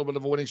Giants are on a little bit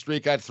of a winning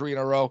streak at 3 in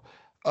a row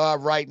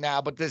right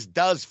now. But this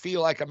does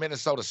feel like a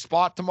Minnesota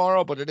spot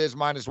tomorrow, but it is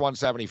minus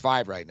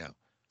 175 right now.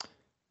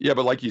 Yeah,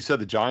 but like you said,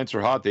 the Giants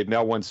are hot. They've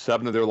now won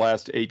 7 of their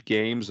last 8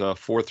 games, a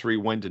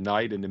 4-3 win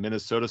tonight, and the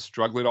Minnesota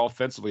struggling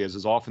offensively, as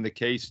is often the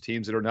case.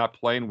 Teams that are not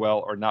playing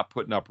well are not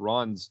putting up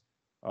runs.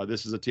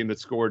 This is a team that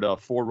scored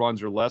 4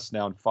 runs or less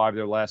now in 5 of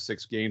their last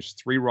 6 games,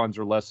 3 runs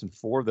or less in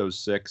 4 of those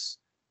 6.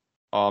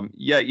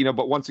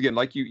 But once again,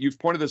 like you've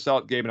pointed this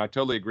out, Gabe, and I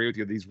totally agree with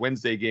you. These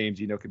Wednesday games,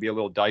 can be a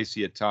little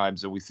dicey at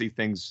times, and we see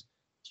things,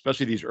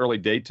 especially these early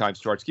daytime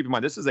starts. Keep in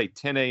mind, this is a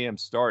 10 a.m.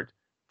 start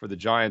for the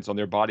Giants on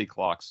their body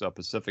clocks,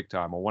 Pacific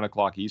time, a 1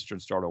 o'clock Eastern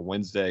start on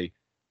Wednesday.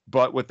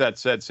 But with that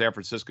said, San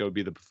Francisco would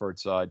be the preferred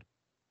side.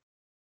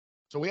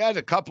 So we had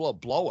a couple of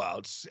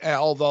blowouts,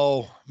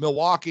 although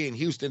Milwaukee and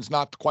Houston's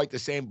not quite the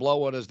same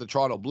blowout as the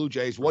Toronto Blue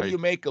Jays. What do you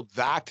make of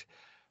that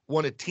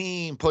when a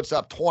team puts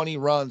up 20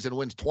 runs and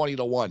wins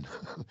 20-1?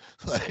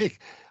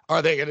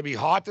 Are they going to be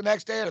hot the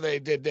next day?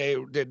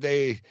 Or did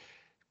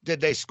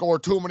they score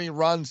too many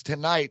runs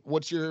tonight?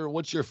 What's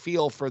your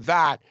feel for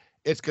that?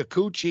 It's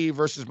Kikuchi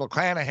versus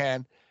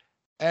McClanahan,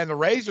 and the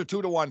Rays are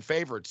 2-1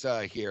 favorites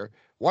here.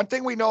 One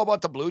thing we know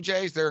about the Blue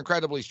Jays, they're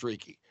incredibly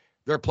streaky.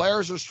 Their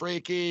players are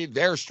streaky.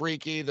 They're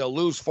streaky. They'll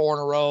lose 4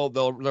 in a row.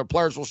 Their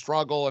players will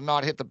struggle and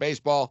not hit the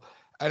baseball,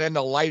 and then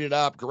they'll light it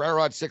up.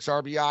 Guerrero had 6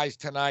 RBIs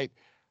tonight.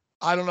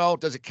 I don't know.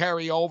 Does it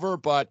carry over?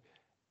 But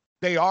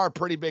they are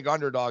pretty big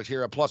underdogs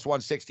here at plus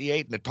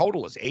 168, and the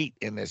total is 8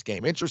 in this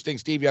game. Interesting,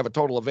 Steve, you have a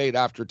total of 8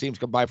 after teams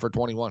come by for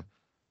 21.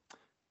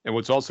 And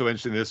what's also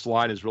interesting, this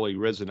line has really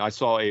risen. I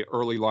saw a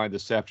early line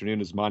this afternoon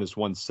as minus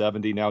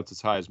 170. Now it's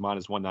as high as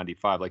minus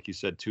 195. Like you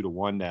said,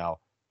 2-1 now.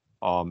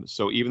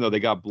 So even though they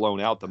got blown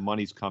out, the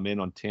money's come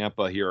in on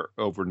Tampa here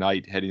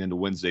overnight heading into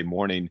Wednesday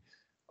morning.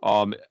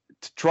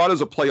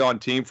 Toronto's a play-on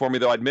team for me,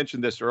 though. I'd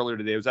mentioned this earlier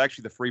today. It was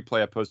actually the free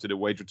play I posted at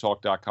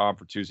wagertalk.com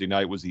for Tuesday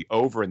night was the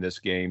over in this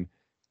game.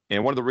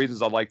 And one of the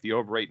reasons I liked the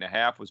over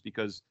 8.5 was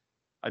because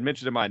I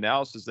mentioned in my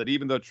analysis that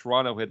even though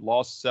Toronto had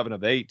lost 7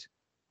 of 8,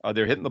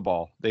 they're hitting the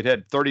ball. They'd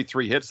had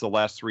 33 hits the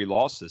last 3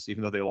 losses,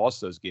 even though they lost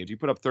those games. You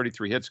put up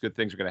 33 hits, good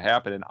things are going to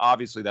happen. And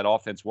obviously that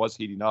offense was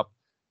heating up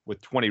with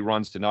 20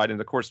 runs tonight.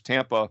 And, of course,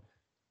 Tampa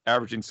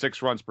averaging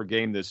 6 runs per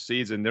game this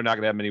season. They're not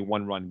going to have many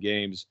one-run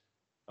games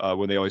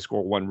when they only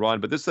score 1 run.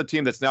 But this is a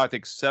team that's now, I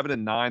think,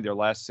 7-9 their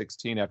last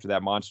 16 after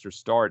that monster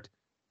start.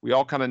 We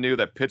all kind of knew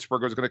that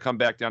Pittsburgh was going to come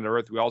back down to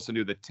earth. We also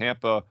knew that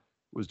Tampa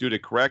was due to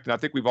correct. And I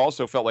think we've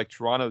also felt like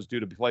Toronto's due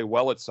to play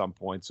well at some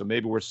point. So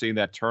maybe we're seeing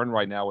that turn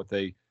right now with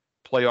a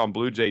play-on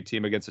Blue Jay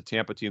team against a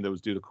Tampa team that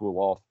was due to cool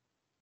off.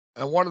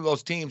 And one of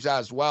those teams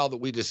as well that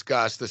we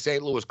discussed, the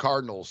St. Louis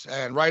Cardinals.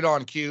 And right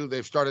on cue,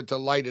 they've started to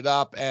light it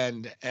up,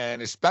 and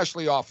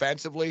especially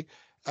offensively.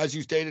 as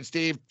you stated,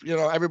 Steve,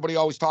 everybody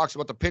always talks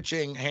about the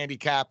pitching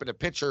handicap and the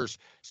pitchers,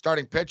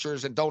 starting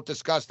pitchers, and don't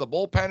discuss the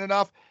bullpen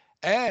enough.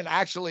 And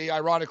actually,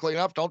 ironically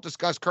enough, don't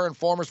discuss current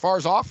form as far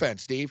as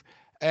offense, Steve.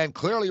 And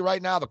clearly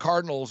right now the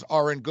Cardinals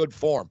are in good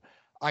form.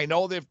 I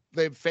know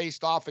they've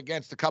faced off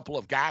against a couple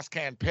of gas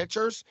can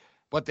pitchers,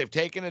 but they've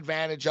taken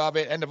advantage of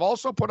it, and they've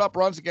also put up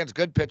runs against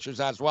good pitchers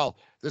as well.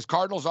 This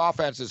Cardinals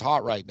offense is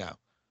hot right now.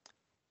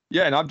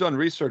 Yeah, and I've done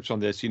research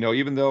on this,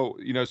 even though,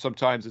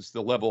 sometimes it's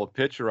the level of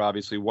pitcher,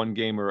 obviously, one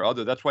game or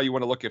other. That's why you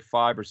want to look at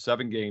 5 or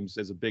 7 games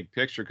as a big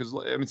picture. Because,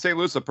 St.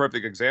 Louis is a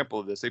perfect example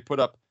of this. They put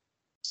up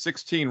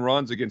 16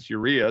 runs against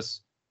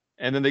Urias,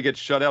 and then they get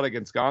shut out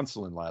against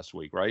Gonsolin last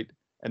week, right?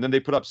 And then they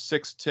put up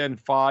 6, 10,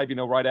 5,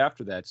 right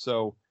after that.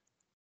 So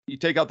you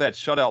take out that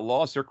shutout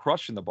loss, they're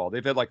crushing the ball.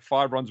 They've had like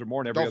 5 runs or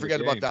more in every other game. Don't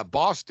forget about that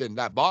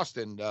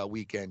Boston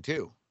weekend,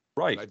 too.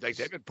 Right.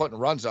 They've been putting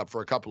runs up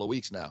for a couple of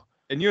weeks now.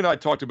 And you and I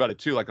talked about it,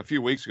 too, like a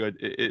few weeks ago.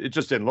 It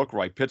just didn't look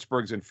right.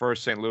 Pittsburgh's in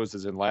first, St. Louis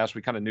is in last.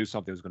 We kind of knew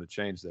something was going to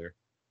change there.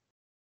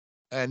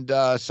 And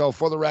so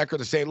for the record,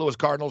 the St. Louis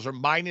Cardinals are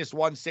minus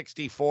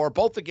 164.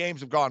 Both the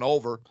games have gone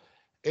over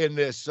in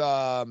this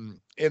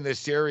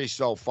series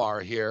so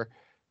far here.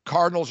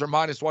 Cardinals are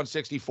minus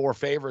 164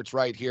 favorites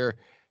right here.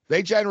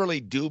 They generally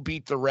do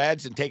beat the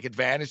Reds and take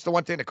advantage. The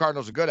one thing the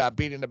Cardinals are good at,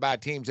 beating the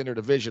bad teams in their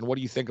division. What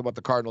do you think about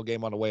the Cardinal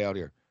game on the way out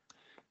here?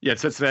 Yeah,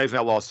 Cincinnati's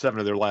now lost 7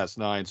 of their last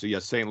 9. So,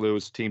 yes, St.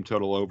 Louis team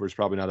total over is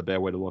probably not a bad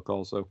way to look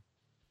also.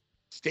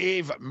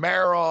 Steve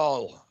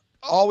Merrill,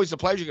 always a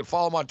pleasure. You can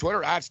follow him on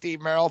Twitter, at Steve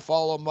Merrill.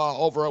 Follow him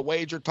over at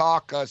Wager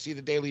Talk. See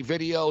the daily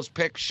videos,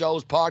 picks,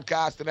 shows,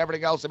 podcasts, and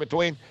everything else in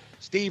between.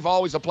 Steve,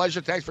 always a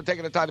pleasure. Thanks for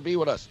taking the time to be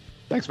with us.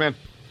 Thanks, man.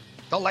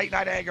 The Late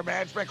Night Anger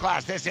Management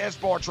Class. This is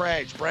Sports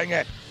Rage. Bring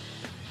it.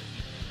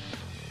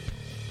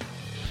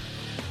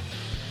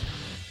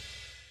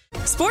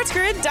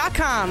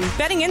 SportsGrid.com.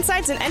 Betting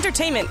insights and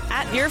entertainment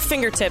at your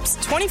fingertips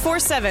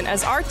 24/7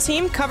 as our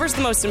team covers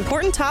the most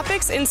important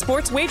topics in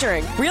sports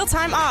wagering.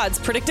 Real-time odds,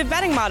 predictive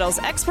betting models,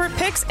 expert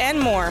picks, and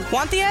more.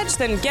 Want the edge?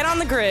 Then get on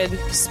the grid.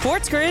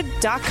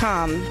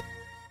 SportsGrid.com.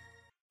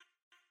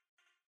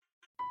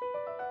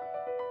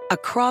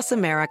 Across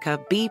America,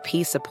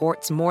 BP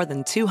supports more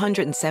than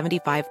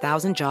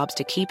 275,000 jobs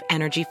to keep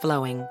energy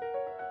flowing.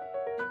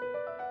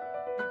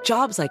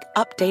 Jobs like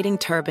updating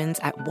turbines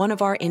at one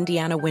of our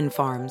Indiana wind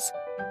farms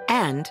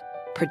and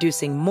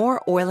producing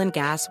more oil and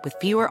gas with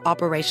fewer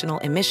operational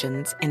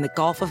emissions in the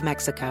Gulf of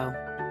Mexico.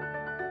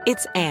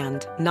 It's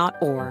and,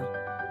 not or.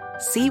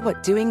 See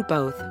what doing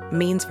both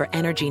means for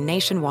energy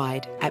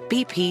nationwide at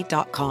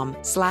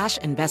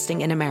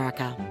bp.com/investing in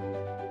America.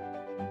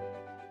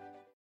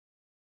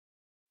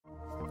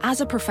 As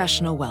a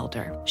professional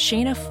welder,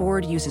 Shayna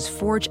Ford uses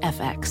Forge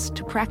FX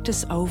to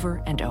practice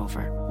over and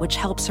over, which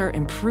helps her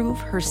improve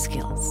her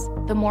skills.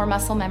 The more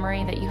muscle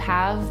memory that you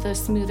have, the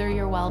smoother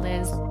your weld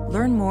is.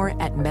 Learn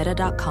more at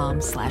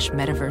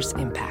meta.com/metaverse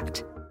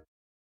impact.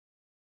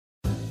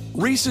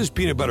 Reese's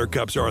peanut butter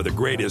cups are the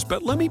greatest,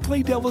 but let me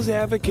play devil's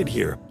advocate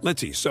here.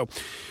 Let's see. So,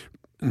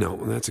 no,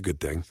 that's a good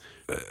thing.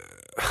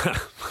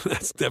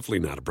 That's definitely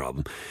not a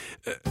problem.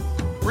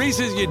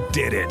 Reese's, you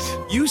did it.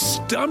 You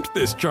stumped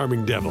this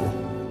charming devil.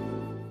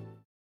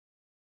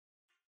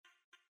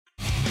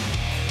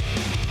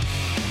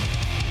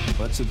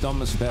 What's the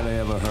dumbest bet I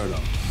ever heard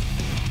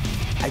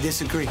of? I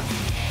disagree.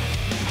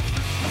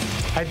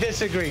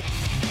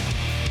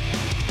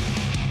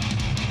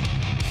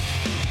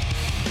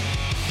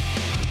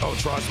 Oh,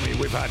 trust me,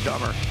 we've had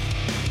dumber.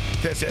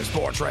 This is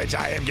Sports Rage.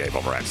 I am Gabe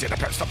Overexy, the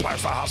pimps, the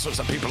players, the hustlers,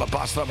 the people that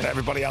bust them, and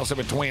everybody else in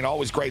between.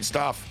 Always great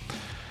stuff.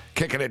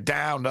 Kicking it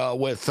down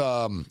with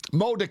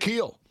Mo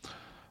Dakhil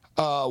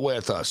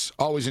with us.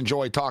 Always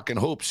enjoy talking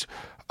hoops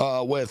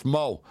with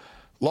Mo.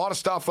 A lot of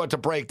stuff to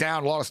break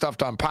down, a lot of stuff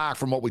to unpack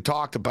from what we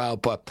talked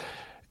about. But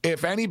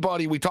if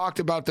anybody, we talked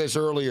about this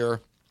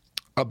earlier,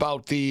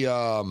 about the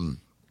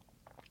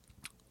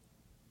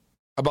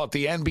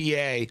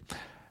NBA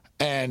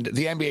and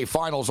the NBA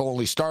Finals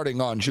only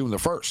starting on June the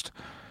 1st.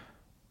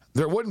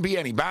 There wouldn't be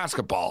any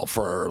basketball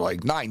for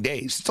like 9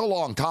 days. It's a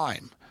long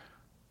time.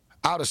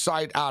 Out of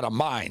sight, out of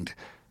mind.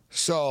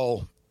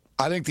 So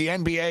I think the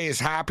NBA is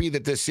happy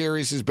that this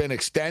series has been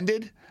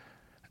extended.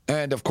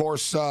 And, of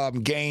course,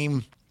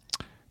 Game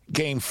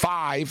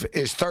 5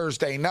 is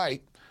Thursday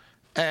night.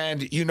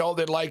 And you know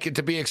they'd like it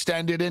to be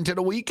extended into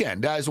the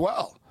weekend as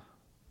well.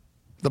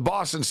 The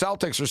Boston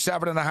Celtics are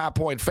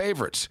 7.5-point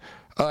favorites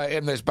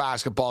in this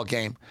basketball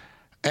game.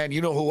 And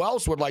you know who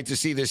else would like to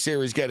see this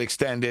series get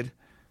extended?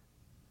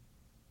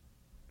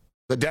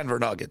 The Denver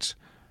Nuggets.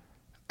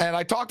 And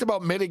I talked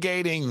about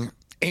mitigating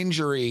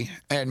injury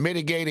and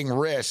mitigating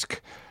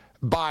risk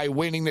by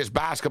winning this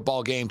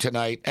basketball game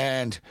tonight.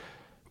 And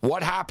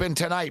what happened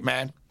tonight,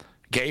 man?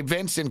 Gabe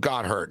Vincent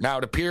got hurt. Now,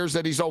 it appears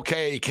that he's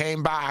okay. He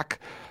came back.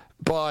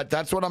 But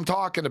that's what I'm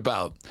talking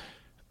about.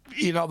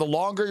 You know, the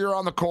longer you're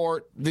on the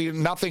court,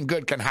 nothing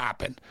good can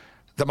happen.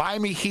 The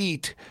Miami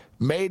Heat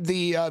made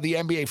the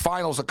NBA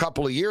Finals a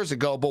couple of years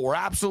ago, but were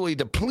absolutely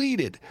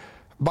depleted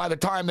by the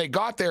time they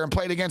got there and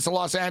played against the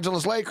Los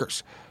Angeles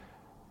Lakers.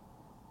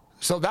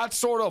 So that's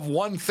sort of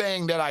one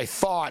thing that I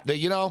thought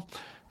that,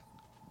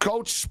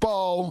 Coach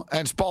Spo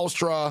and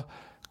Spoelstra,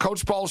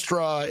 Coach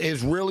Spoelstra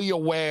is really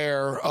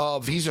aware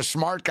of, he's a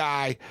smart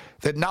guy,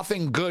 that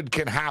nothing good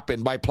can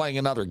happen by playing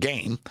another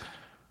game.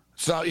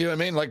 So, you know what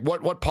I mean? Like,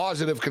 what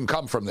positive can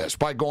come from this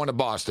by going to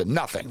Boston?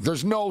 Nothing.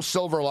 There's no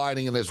silver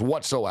lining in this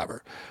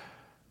whatsoever.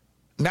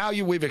 Now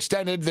we've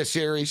extended the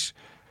series,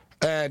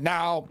 and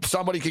now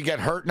somebody could get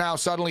hurt now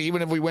suddenly.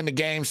 Even if we win the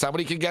game,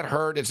 somebody could get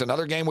hurt. It's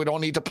another game we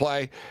don't need to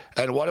play.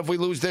 And what if we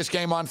lose this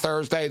game on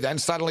Thursday? Then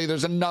suddenly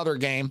there's another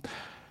game.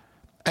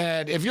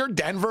 And if you're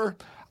Denver,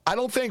 I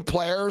don't think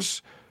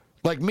players,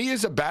 like me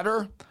as a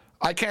bettor,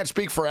 I can't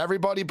speak for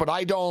everybody, but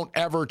I don't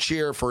ever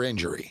cheer for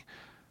injury,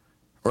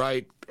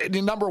 right?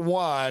 Number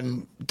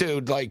one,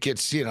 dude, like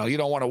it's, you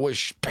don't want to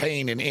wish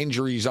pain and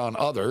injuries on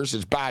others.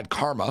 It's bad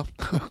karma.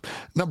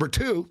 Number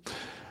two,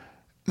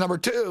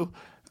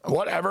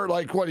 whatever,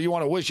 like what do you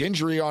want to wish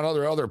injury on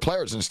other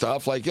players and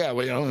stuff? Like, yeah,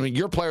 well,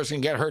 your players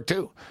can get hurt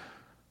too,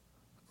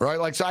 right?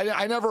 Like, so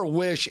I never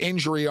wish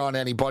injury on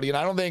anybody, and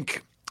I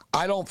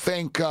don't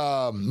think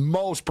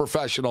most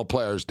professional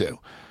players do.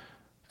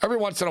 Every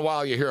once in a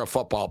while, you hear a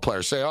football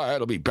player say, oh,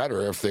 it'll be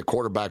better if the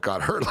quarterback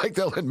got hurt. Like,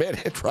 they'll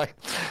admit it, right?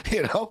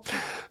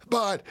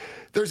 But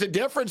there's a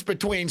difference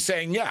between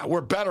saying, yeah,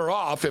 we're better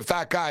off if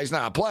that guy's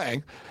not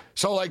playing.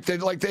 So,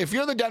 if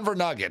you're the Denver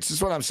Nuggets, this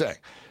is what I'm saying.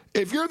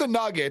 If you're the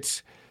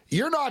Nuggets,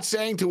 you're not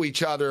saying to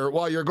each other,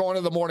 well, you're going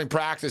to the morning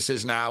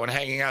practices now and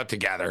hanging out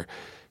together.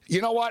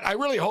 You know what? I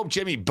really hope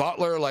Jimmy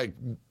Butler,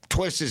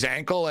 twists his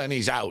ankle and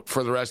he's out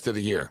for the rest of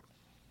the year.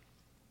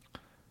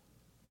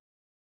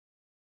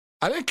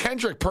 I think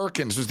Kendrick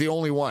Perkins was the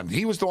only one.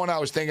 He was the one I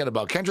was thinking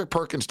about. Kendrick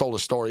Perkins told a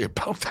story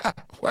about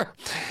that where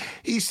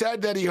he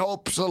said that he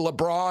hopes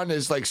LeBron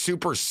is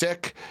super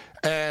sick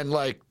and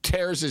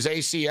tears his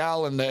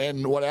ACL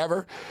and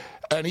whatever.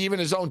 And even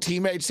his own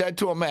teammate said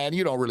to him, man,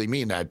 you don't really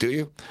mean that, do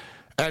you?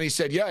 And he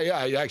said, yeah,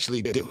 I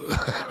actually do.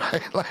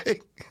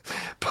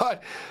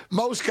 But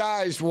most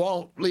guys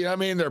won't,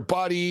 they're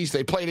buddies.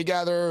 They play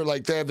together.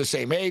 They have the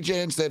same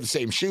agents. They have the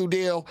same shoe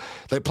deal.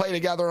 They play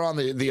together on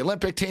the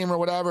Olympic team or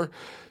whatever.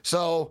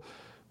 So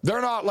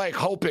they're not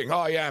hoping,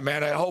 oh, yeah,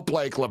 man, I hope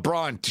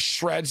LeBron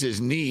shreds his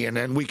knee and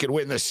then we could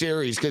win the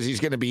series because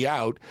he's going to be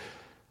out.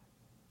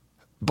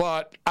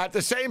 But at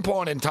the same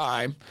point in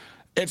time,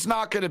 it's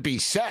not going to be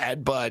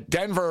said, but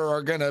Denver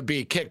are going to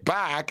be kicked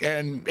back,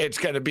 and it's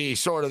going to be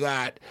sort of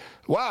that,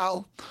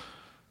 well,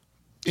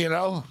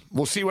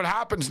 we'll see what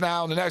happens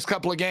now in the next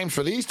couple of games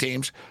for these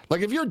teams.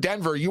 If you're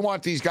Denver, you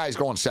want these guys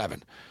going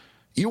 7.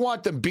 You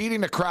want them beating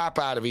the crap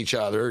out of each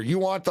other. You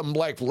want them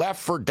left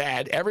for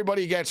dead.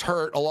 Everybody gets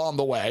hurt along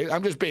the way.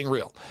 I'm just being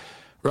real,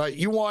 right?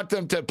 You want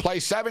them to play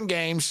 7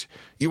 games.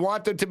 You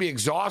want them to be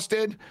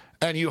exhausted,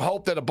 and you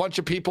hope that a bunch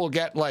of people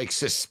get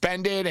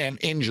suspended and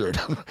injured,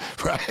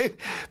 right?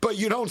 But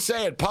you don't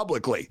say it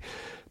publicly.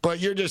 But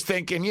you're just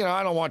thinking,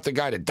 I don't want the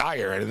guy to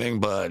die or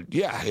anything, but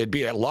yeah, it'd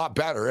be a lot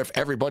better if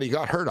everybody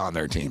got hurt on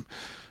their team.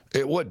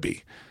 It would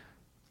be.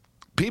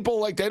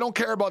 People, they don't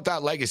care about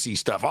that legacy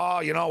stuff.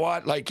 Oh, you know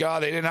what? They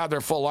didn't have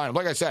their full lineup.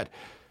 Like I said,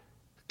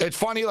 it's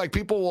funny,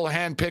 people will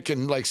handpick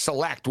and,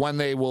 select when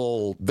they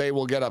will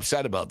get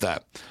upset about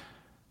that.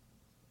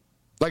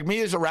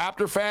 Me as a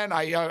Raptor fan,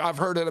 I've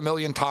heard it a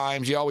million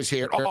times. You always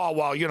hear, oh,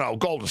 well,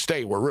 Golden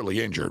State were really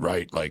injured,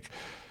 right?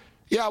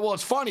 Yeah, well,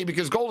 it's funny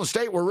because Golden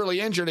State were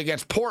really injured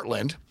against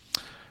Portland,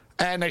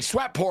 and they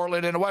swept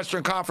Portland in the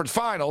Western Conference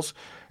Finals,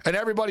 and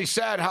everybody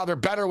said how they're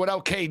better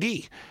without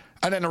KD.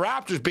 And then the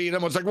Raptors beat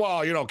them. It was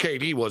well,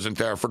 KD wasn't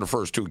there for the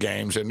first 2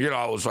 games, and, it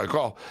was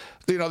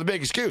the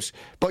big excuse.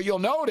 But you'll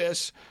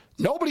notice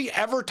nobody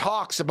ever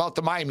talks about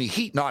the Miami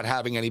Heat not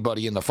having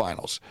anybody in the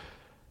finals.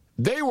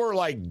 They were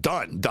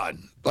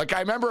done. I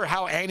remember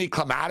how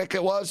anticlimactic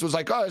it was. It was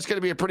oh, it's going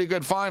to be a pretty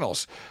good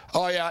finals.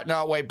 Oh, yeah,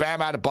 no, wait,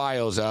 Bam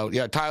Adebayo's out.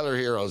 Yeah, Tyler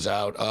Hero's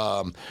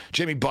out.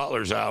 Jimmy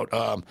Butler's out.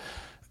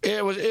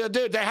 Dude,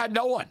 they had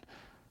no one.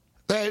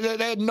 They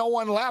had no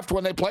one left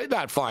when they played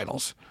that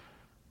finals.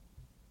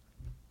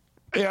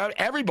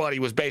 Everybody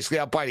was basically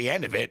out by the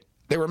end of it.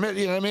 They were,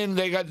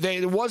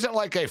 it wasn't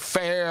a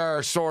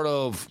fair sort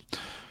of,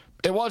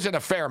 it wasn't a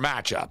fair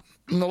matchup.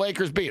 And the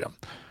Lakers beat them.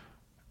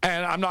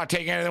 And I'm not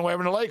taking anything away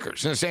from the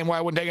Lakers in the same way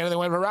I wouldn't take anything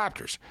away from the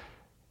Raptors.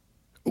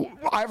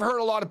 I've heard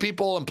a lot of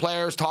people and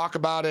players talk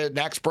about it, and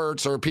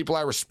experts or people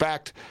I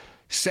respect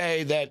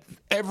say that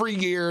every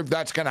year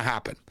that's going to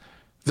happen.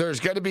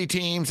 There's going to be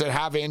teams that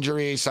have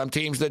injuries, some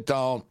teams that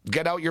don't.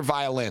 Get out your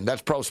violin.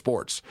 That's pro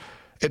sports.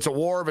 It's a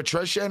war of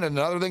attrition, and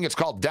another thing, it's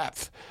called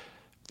depth.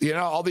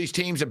 All these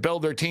teams that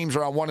build their teams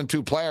around 1 and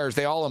 2 players,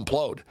 they all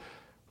implode.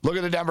 Look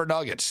at the Denver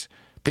Nuggets.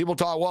 People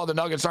talk, well, the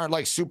Nuggets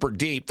aren't super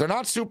deep. They're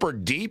not super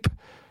deep,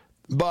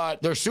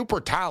 but they're super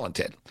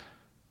talented.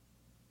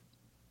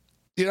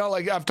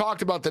 I've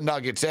talked about the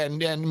Nuggets, and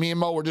me and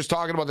Mo were just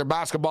talking about their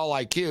basketball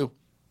IQ.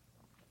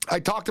 I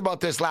talked about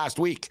this last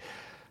week.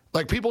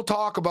 People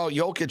talk about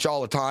Jokic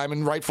all the time,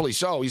 and rightfully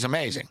so. He's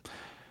amazing.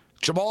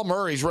 Jamal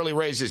Murray's really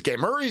raised his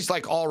game. Murray's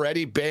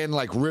already been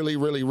really,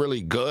 really,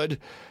 really good.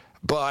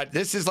 But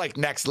this is like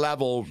next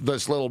level,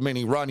 this little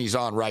mini run he's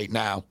on right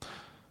now.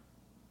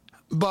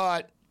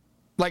 But,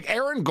 like,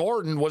 Aaron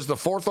Gordon was the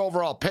 4th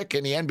overall pick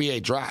in the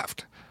NBA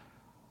draft.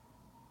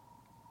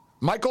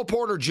 Michael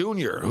Porter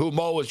Jr., who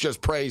Mo was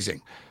just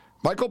praising.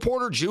 Michael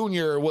Porter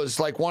Jr. was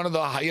like one of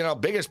the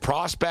biggest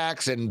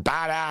prospects and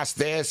badass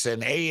this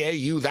and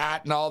AAU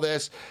that and all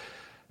this.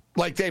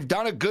 Like, they've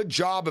done a good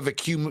job of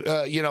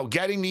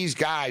getting these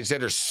guys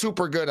that are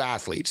super good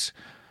athletes.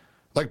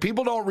 Like,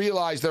 people don't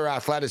realize their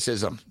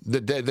athleticism, the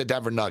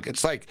Denver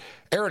Nuggets. Like,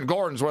 Aaron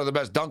Gordon's one of the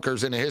best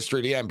dunkers in the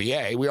history of the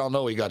NBA. We all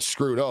know he got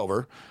screwed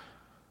over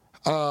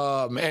in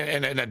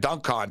a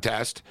dunk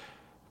contest.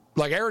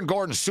 Like, Aaron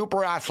Gordon's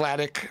super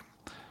athletic.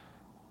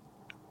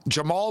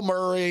 Jamal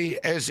Murray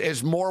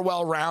is more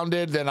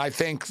well-rounded than I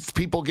think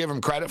people give him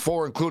credit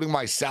for, including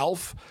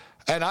myself.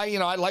 And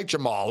I like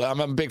Jamal. I'm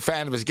a big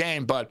fan of his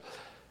game, but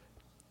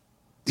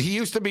he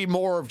used to be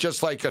more of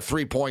just like a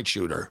three-point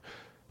shooter.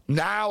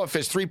 Now, if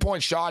his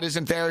three-point shot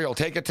isn't there, he'll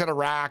take it to the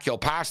rack. He'll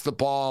pass the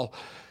ball.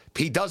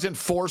 He doesn't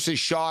force his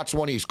shots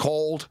when he's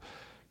cold.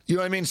 You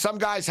know what I mean? Some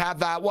guys have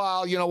that,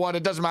 well, you know what?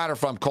 It doesn't matter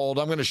if I'm cold.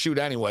 I'm going to shoot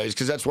anyways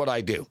because that's what I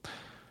do.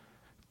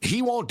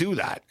 He won't do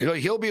that.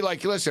 He'll be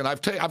like, listen,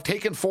 I've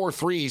taken 4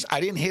 threes. I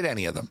didn't hit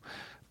any of them.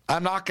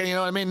 I'm not going to, you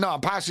know what I mean? No,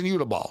 I'm passing you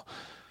the ball.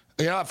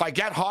 If I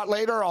get hot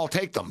later, I'll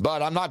take them,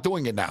 but I'm not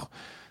doing it now.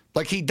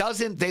 Like,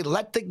 they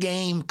let the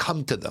game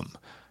come to them.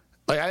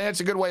 Like, I think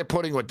that's a good way of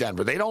putting it with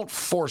Denver. They don't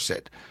force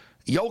it.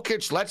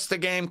 Jokic lets the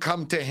game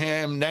come to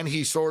him, then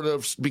he sort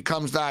of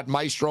becomes that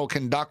maestro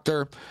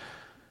conductor.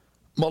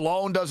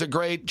 Malone does a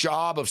great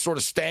job of sort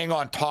of staying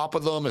on top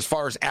of them as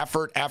far as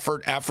effort.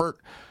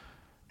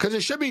 Because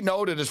it should be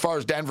noted, as far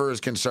as Denver is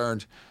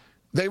concerned,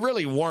 they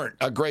really weren't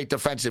a great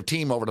defensive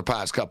team over the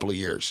past couple of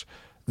years.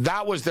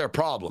 That was their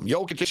problem.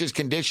 Jokic's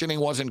conditioning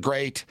wasn't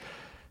great.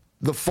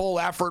 The full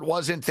effort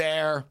wasn't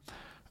there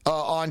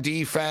on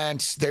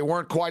defense. They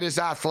weren't quite as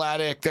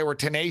athletic. They were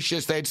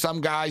tenacious. They had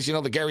some guys,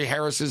 the Gary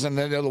Harrises and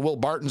the Will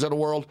Bartons of the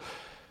world.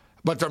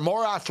 But they're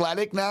more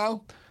athletic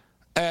now.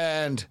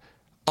 And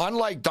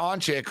unlike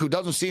Doncic, who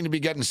doesn't seem to be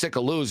getting sick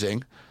of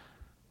losing,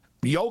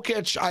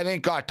 Jokic, I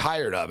think, got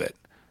tired of it.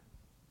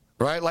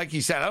 Right? Like he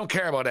said, I don't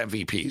care about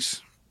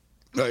MVPs.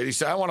 He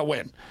said, I want to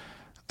win.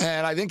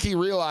 And I think he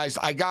realized,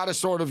 I got to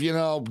sort of,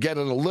 get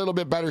in a little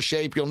bit better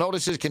shape. You'll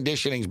notice his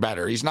conditioning's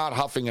better. He's not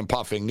huffing and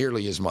puffing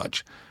nearly as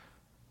much.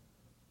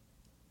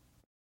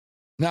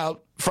 Now,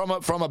 from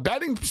a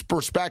betting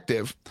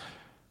perspective,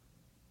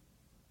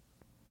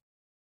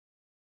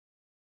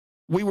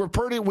 we've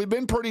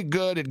been pretty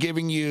good at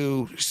giving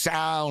you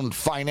sound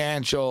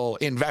financial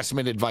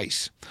investment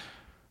advice.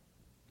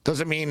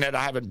 Doesn't mean that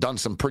I haven't done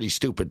some pretty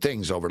stupid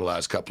things over the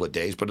last couple of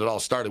days, but it all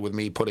started with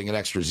me putting an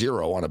extra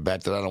 0 on a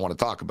bet that I don't want to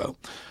talk about.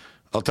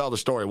 I'll tell the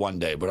story one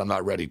day, but I'm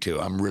not ready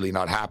to. I'm really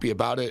not happy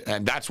about it,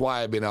 and that's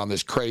why I've been on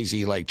this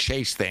crazy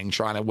chase thing,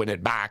 trying to win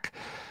it back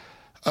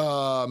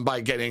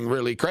by getting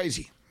really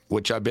crazy,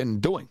 which I've been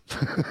doing.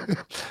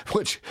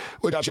 which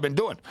I've been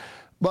doing.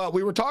 But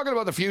we were talking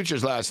about the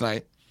futures last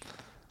night,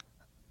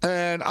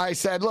 and I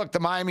said, look, the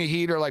Miami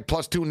Heat are like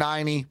plus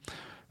 290.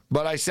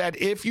 But I said,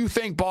 if you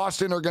think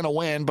Boston are going to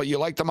win, but you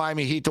like the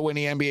Miami Heat to win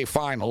the NBA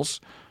Finals,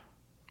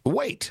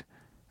 wait.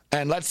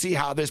 And let's see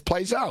how this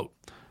plays out.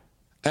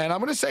 And I'm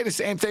going to say the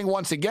same thing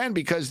once again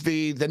because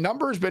the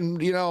number's been,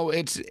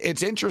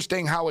 it's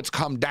interesting how it's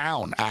come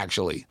down,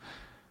 actually.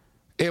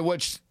 In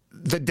which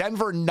the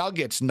Denver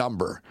Nuggets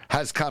number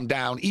has come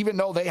down, even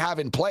though they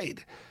haven't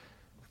played.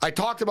 I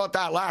talked about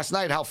that last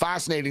night, how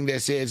fascinating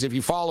this is if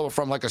you follow it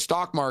from like a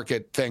stock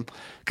market thing.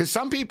 Because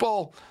some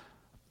people...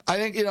 I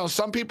think,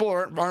 some people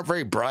aren't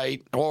very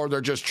bright or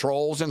they're just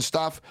trolls and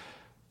stuff.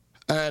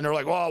 And they're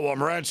like, well,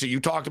 Morency, you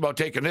talked about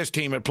taking this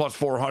team at plus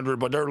 400,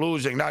 but they're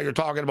losing. Now you're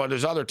talking about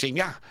this other team.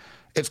 Yeah,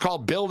 it's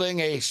called building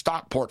a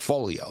stock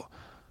portfolio.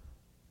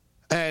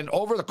 And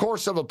over the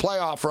course of a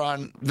playoff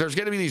run, there's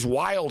going to be these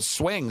wild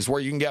swings where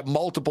you can get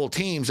multiple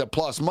teams at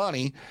plus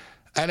money.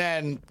 And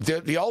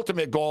then the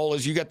ultimate goal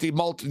is you get the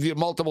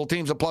multiple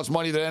teams at plus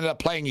money that end up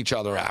playing each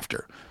other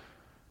after.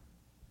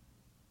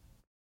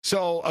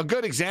 So a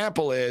good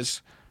example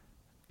is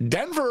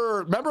Denver.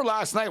 Remember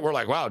last night, we're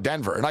like, wow,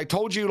 Denver. And I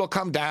told you it'll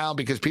come down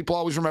because people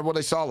always remember what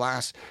they saw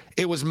last.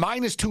 It was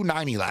minus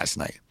 290 last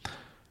night.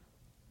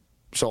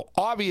 So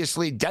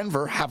obviously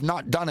Denver have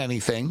not done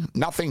anything.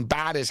 Nothing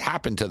bad has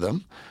happened to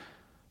them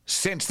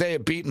since they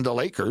have beaten the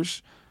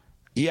Lakers.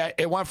 Yet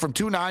it went from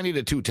 290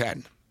 to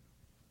 210.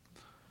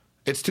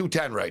 It's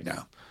 210 right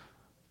now.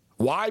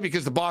 Why?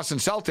 Because the Boston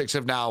Celtics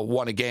have now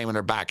won a game and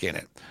are back in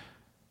it.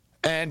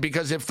 And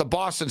because if the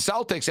Boston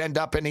Celtics end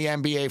up in the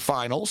NBA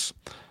Finals,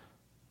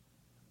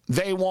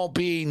 they won't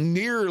be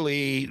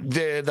nearly,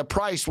 the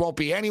price won't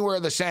be anywhere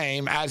the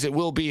same as it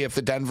will be if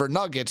the Denver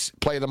Nuggets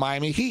play the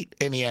Miami Heat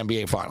in the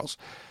NBA Finals.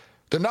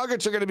 The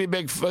Nuggets are going to be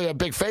big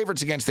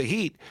favorites against the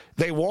Heat.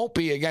 They won't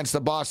be against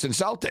the Boston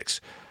Celtics.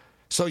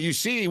 So you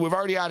see, we've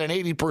already had an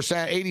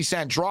 80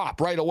 cent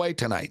drop right away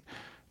tonight.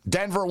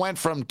 Denver went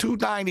from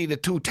 290 to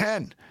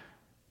 210.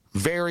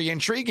 Very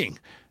intriguing.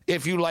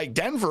 if you like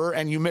Denver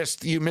and you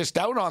missed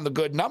out on the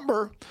good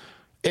number,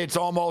 it's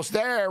almost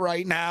there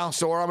right now.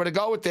 So where I'm going to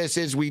go with this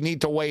is we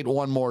need to wait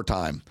one more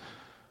time.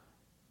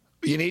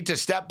 You need to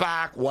step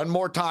back one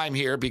more time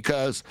here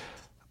because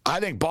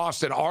I think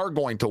Boston are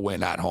going to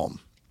win at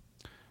home.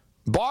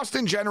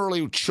 Boston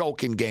generally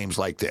choke in games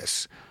like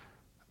this.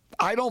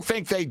 I don't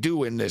think they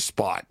do in this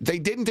spot. They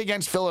didn't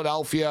against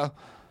Philadelphia.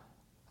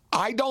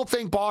 I don't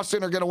think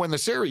Boston are going to win the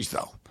series,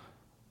 though.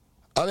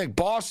 I think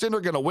Boston are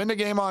going to win the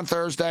game on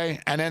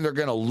Thursday, and then they're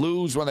going to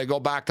lose when they go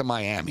back to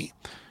Miami.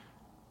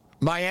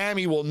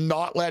 Miami will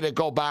not let it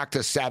go back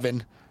to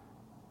 7.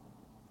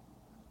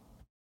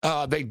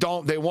 They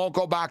won't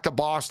go back to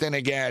Boston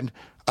again.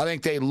 I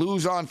think they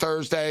lose on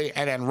Thursday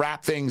and then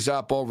wrap things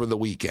up over the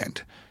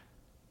weekend.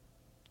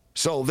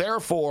 So,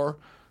 therefore,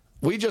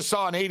 we just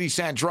saw an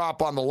 80-cent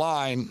drop on the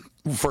line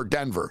for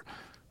Denver.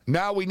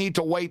 Now we need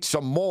to wait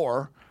some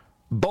more.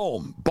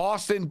 Boom.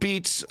 Boston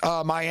beats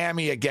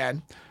Miami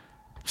again.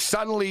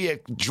 Suddenly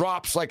it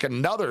drops like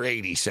another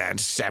 80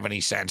 cents, 70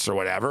 cents or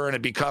whatever, and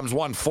it becomes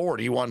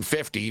 140,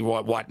 150,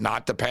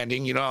 whatnot,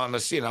 depending, on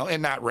this,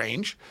 in that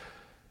range.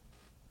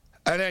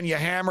 And then you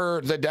hammer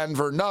the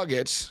Denver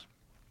Nuggets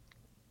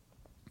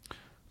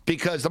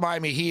because the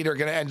Miami Heat are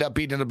going to end up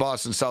beating the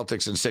Boston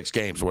Celtics in 6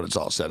 games when it's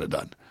all said and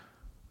done.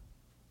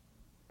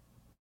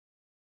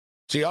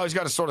 So you always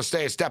got to sort of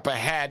stay a step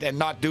ahead and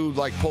not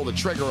pull the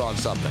trigger on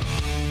something.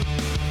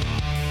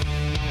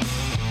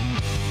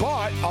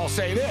 But I'll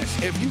say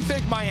this. If you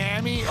think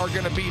Miami are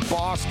going to beat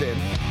Boston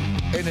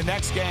in the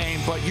next game,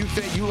 but you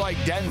think you like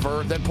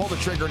Denver, then pull the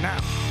trigger now.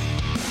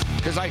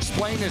 Because I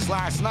explained this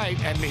last night,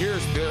 and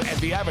here's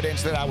the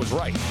evidence that I was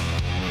right.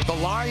 The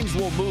lines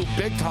will move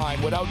big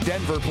time without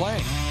Denver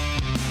playing.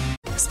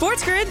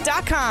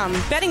 SportsGrid.com.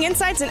 Betting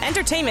insights and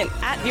entertainment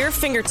at your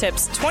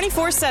fingertips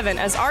 24/7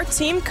 as our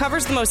team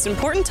covers the most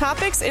important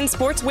topics in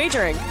sports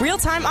wagering.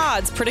 Real-time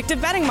odds,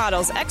 predictive betting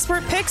models,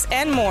 expert picks,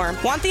 and more.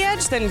 Want the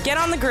edge? Then get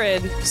on the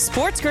grid.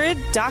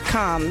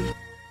 SportsGrid.com.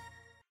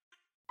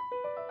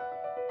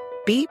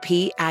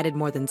 BP added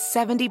more than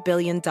 $70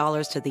 billion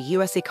to the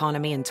U.S.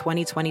 economy in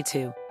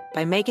 2022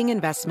 by making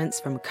investments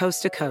from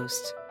coast to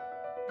coast.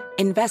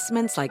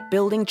 Investments like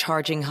building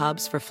charging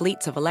hubs for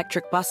fleets of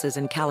electric buses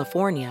in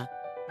California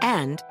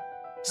and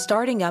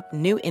starting up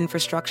new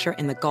infrastructure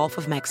in the Gulf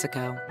of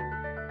Mexico.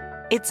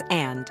 It's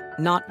and,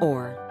 not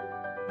or.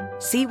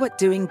 See what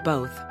doing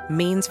both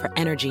means for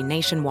energy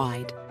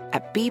nationwide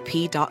at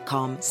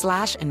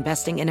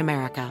bp.com/investing in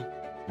America.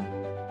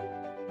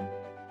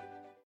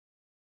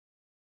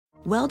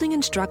 Welding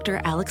instructor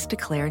Alex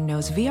DeClaire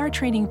knows VR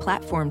training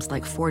platforms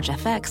like Forge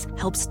FX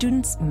help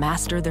students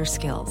master their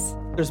skills.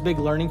 There's a big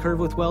learning curve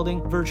with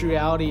welding. Virtual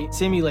reality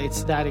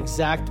simulates that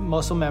exact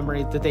muscle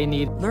memory that they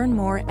need. Learn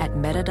more at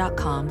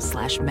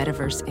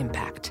meta.com/metaverse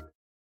impact.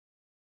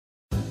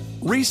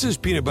 Reese's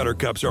peanut butter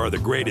cups are the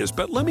greatest,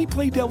 but let me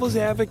play devil's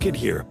advocate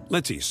here.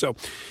 Let's see. So,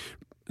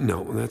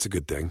 no, that's a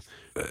good thing.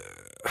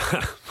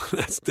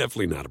 That's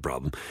definitely not a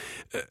problem.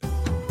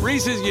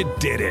 Reese's, you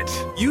did it.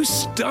 You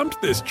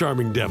stumped this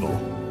charming devil.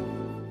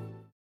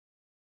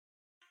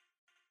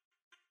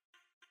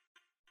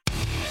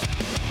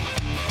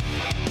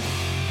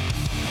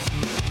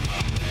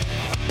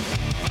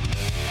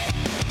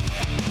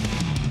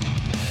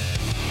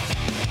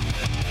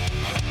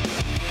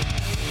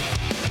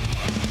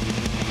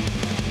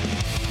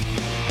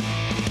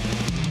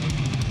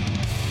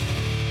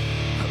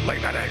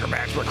 Late Night Anger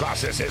Management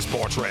Class. This is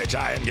Sports Rage.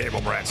 I am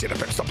Gabriel Morency, the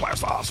fix the players,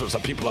 the officers, the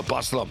people that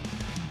bust them.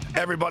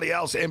 Everybody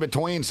else in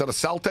between. So the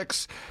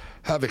Celtics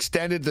have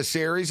extended the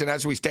series, and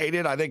as we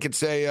stated, I think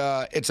it's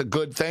a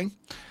good thing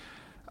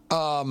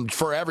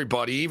for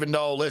everybody. Even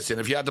though, listen,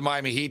 if you had the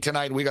Miami Heat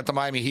tonight, we got the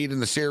Miami Heat in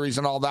the series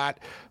and all that,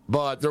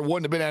 but there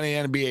wouldn't have been any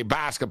NBA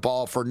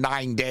basketball for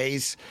 9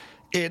 days.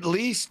 At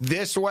least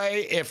this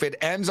way, if it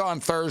ends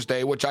on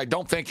Thursday, which I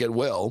don't think it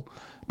will,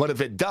 but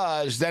if it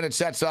does, then it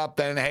sets up,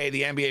 then, hey,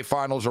 the NBA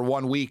Finals are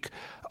 1 week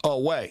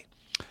away.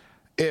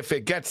 If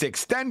it gets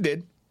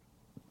extended,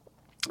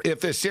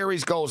 if this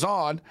series goes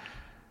on,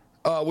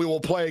 we will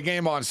play a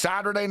game on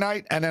Saturday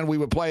night, and then we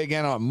would play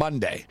again on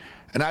Monday.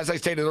 And as I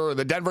stated earlier,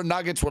 the Denver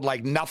Nuggets would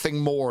like nothing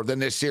more than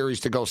this series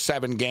to go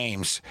 7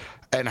 games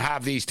and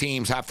have these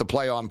teams have to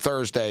play on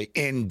Thursday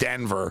in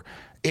Denver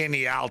in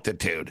the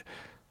altitude.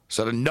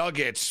 So the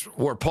Nuggets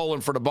were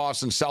pulling for the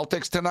Boston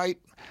Celtics tonight.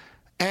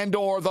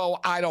 And/or, though,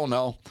 I don't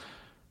know.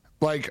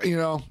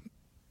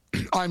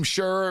 I'm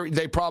sure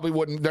they probably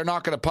wouldn't. They're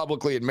not going to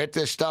publicly admit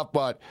this stuff,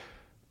 but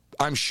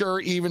I'm sure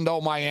even though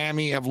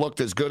Miami have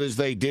looked as good as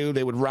they do,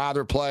 they would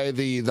rather play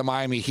the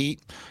Miami Heat.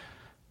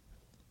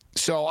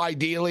 So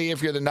ideally,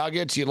 if you're the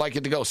Nuggets, you'd like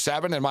it to go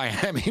 7 and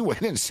Miami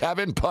win in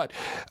 7. But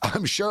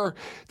I'm sure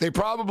they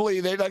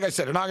like I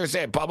said, they're not going to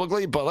say it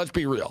publicly, but let's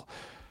be real,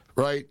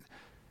 right?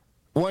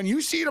 When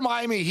you see the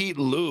Miami Heat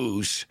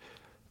lose,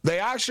 they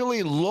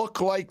actually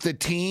look like the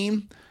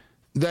team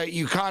that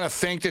you kind of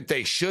think that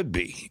they should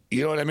be.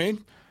 You know what I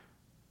mean?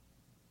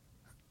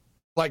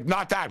 Like,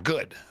 not that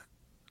good,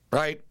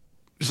 right?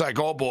 It's like,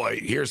 oh, boy,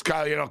 here's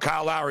Kyle.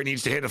 Kyle Lowry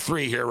needs to hit a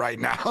 3 here right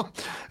now.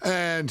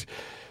 And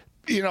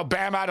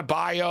Bam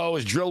Adebayo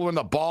is drilling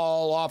the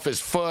ball off his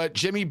foot.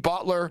 Jimmy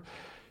Butler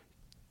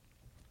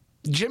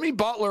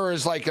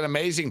is like an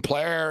amazing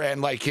player,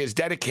 and like his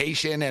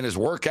dedication and his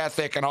work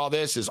ethic and all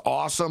this is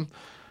awesome.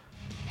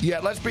 Yeah,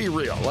 let's be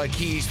real. Like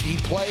he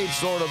played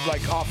sort of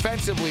like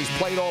offensively, he's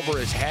played over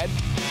his head.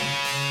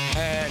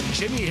 And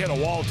Jimmy hit a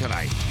wall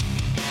tonight.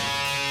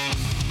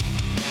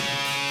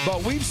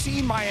 But we've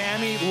seen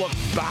Miami look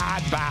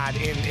bad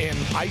in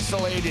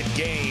isolated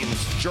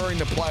games during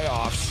the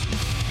playoffs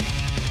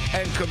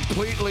and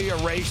completely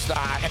erase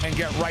that and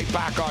get right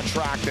back on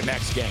track the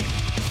next game.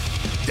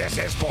 This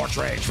is Sports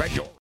Rage.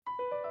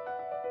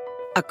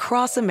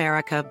 Across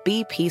America,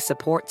 BP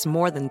supports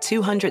more than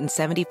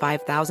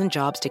 275,000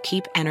 jobs to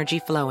keep energy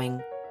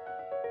flowing.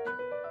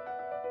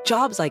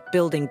 Jobs like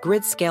building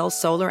grid-scale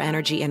solar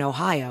energy in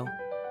Ohio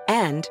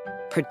and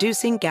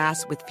producing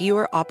gas with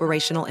fewer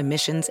operational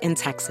emissions in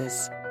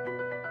Texas.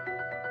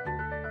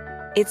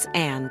 It's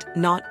and,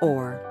 not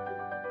or.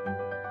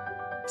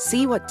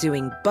 See what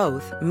doing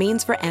both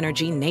means for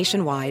energy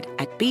nationwide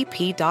at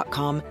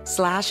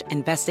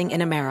bp.com/investing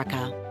in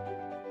America.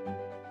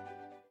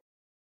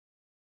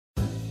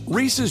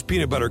 Reese's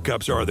peanut butter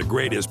cups are the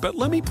greatest, but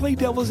let me play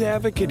devil's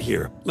advocate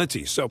here. Let's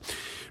see. So,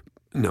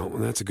 no,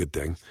 that's a good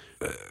thing.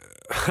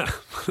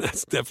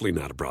 That's definitely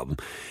not a problem.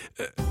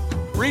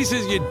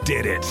 Reese's, you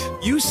did it.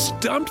 You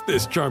stumped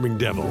this charming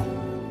devil.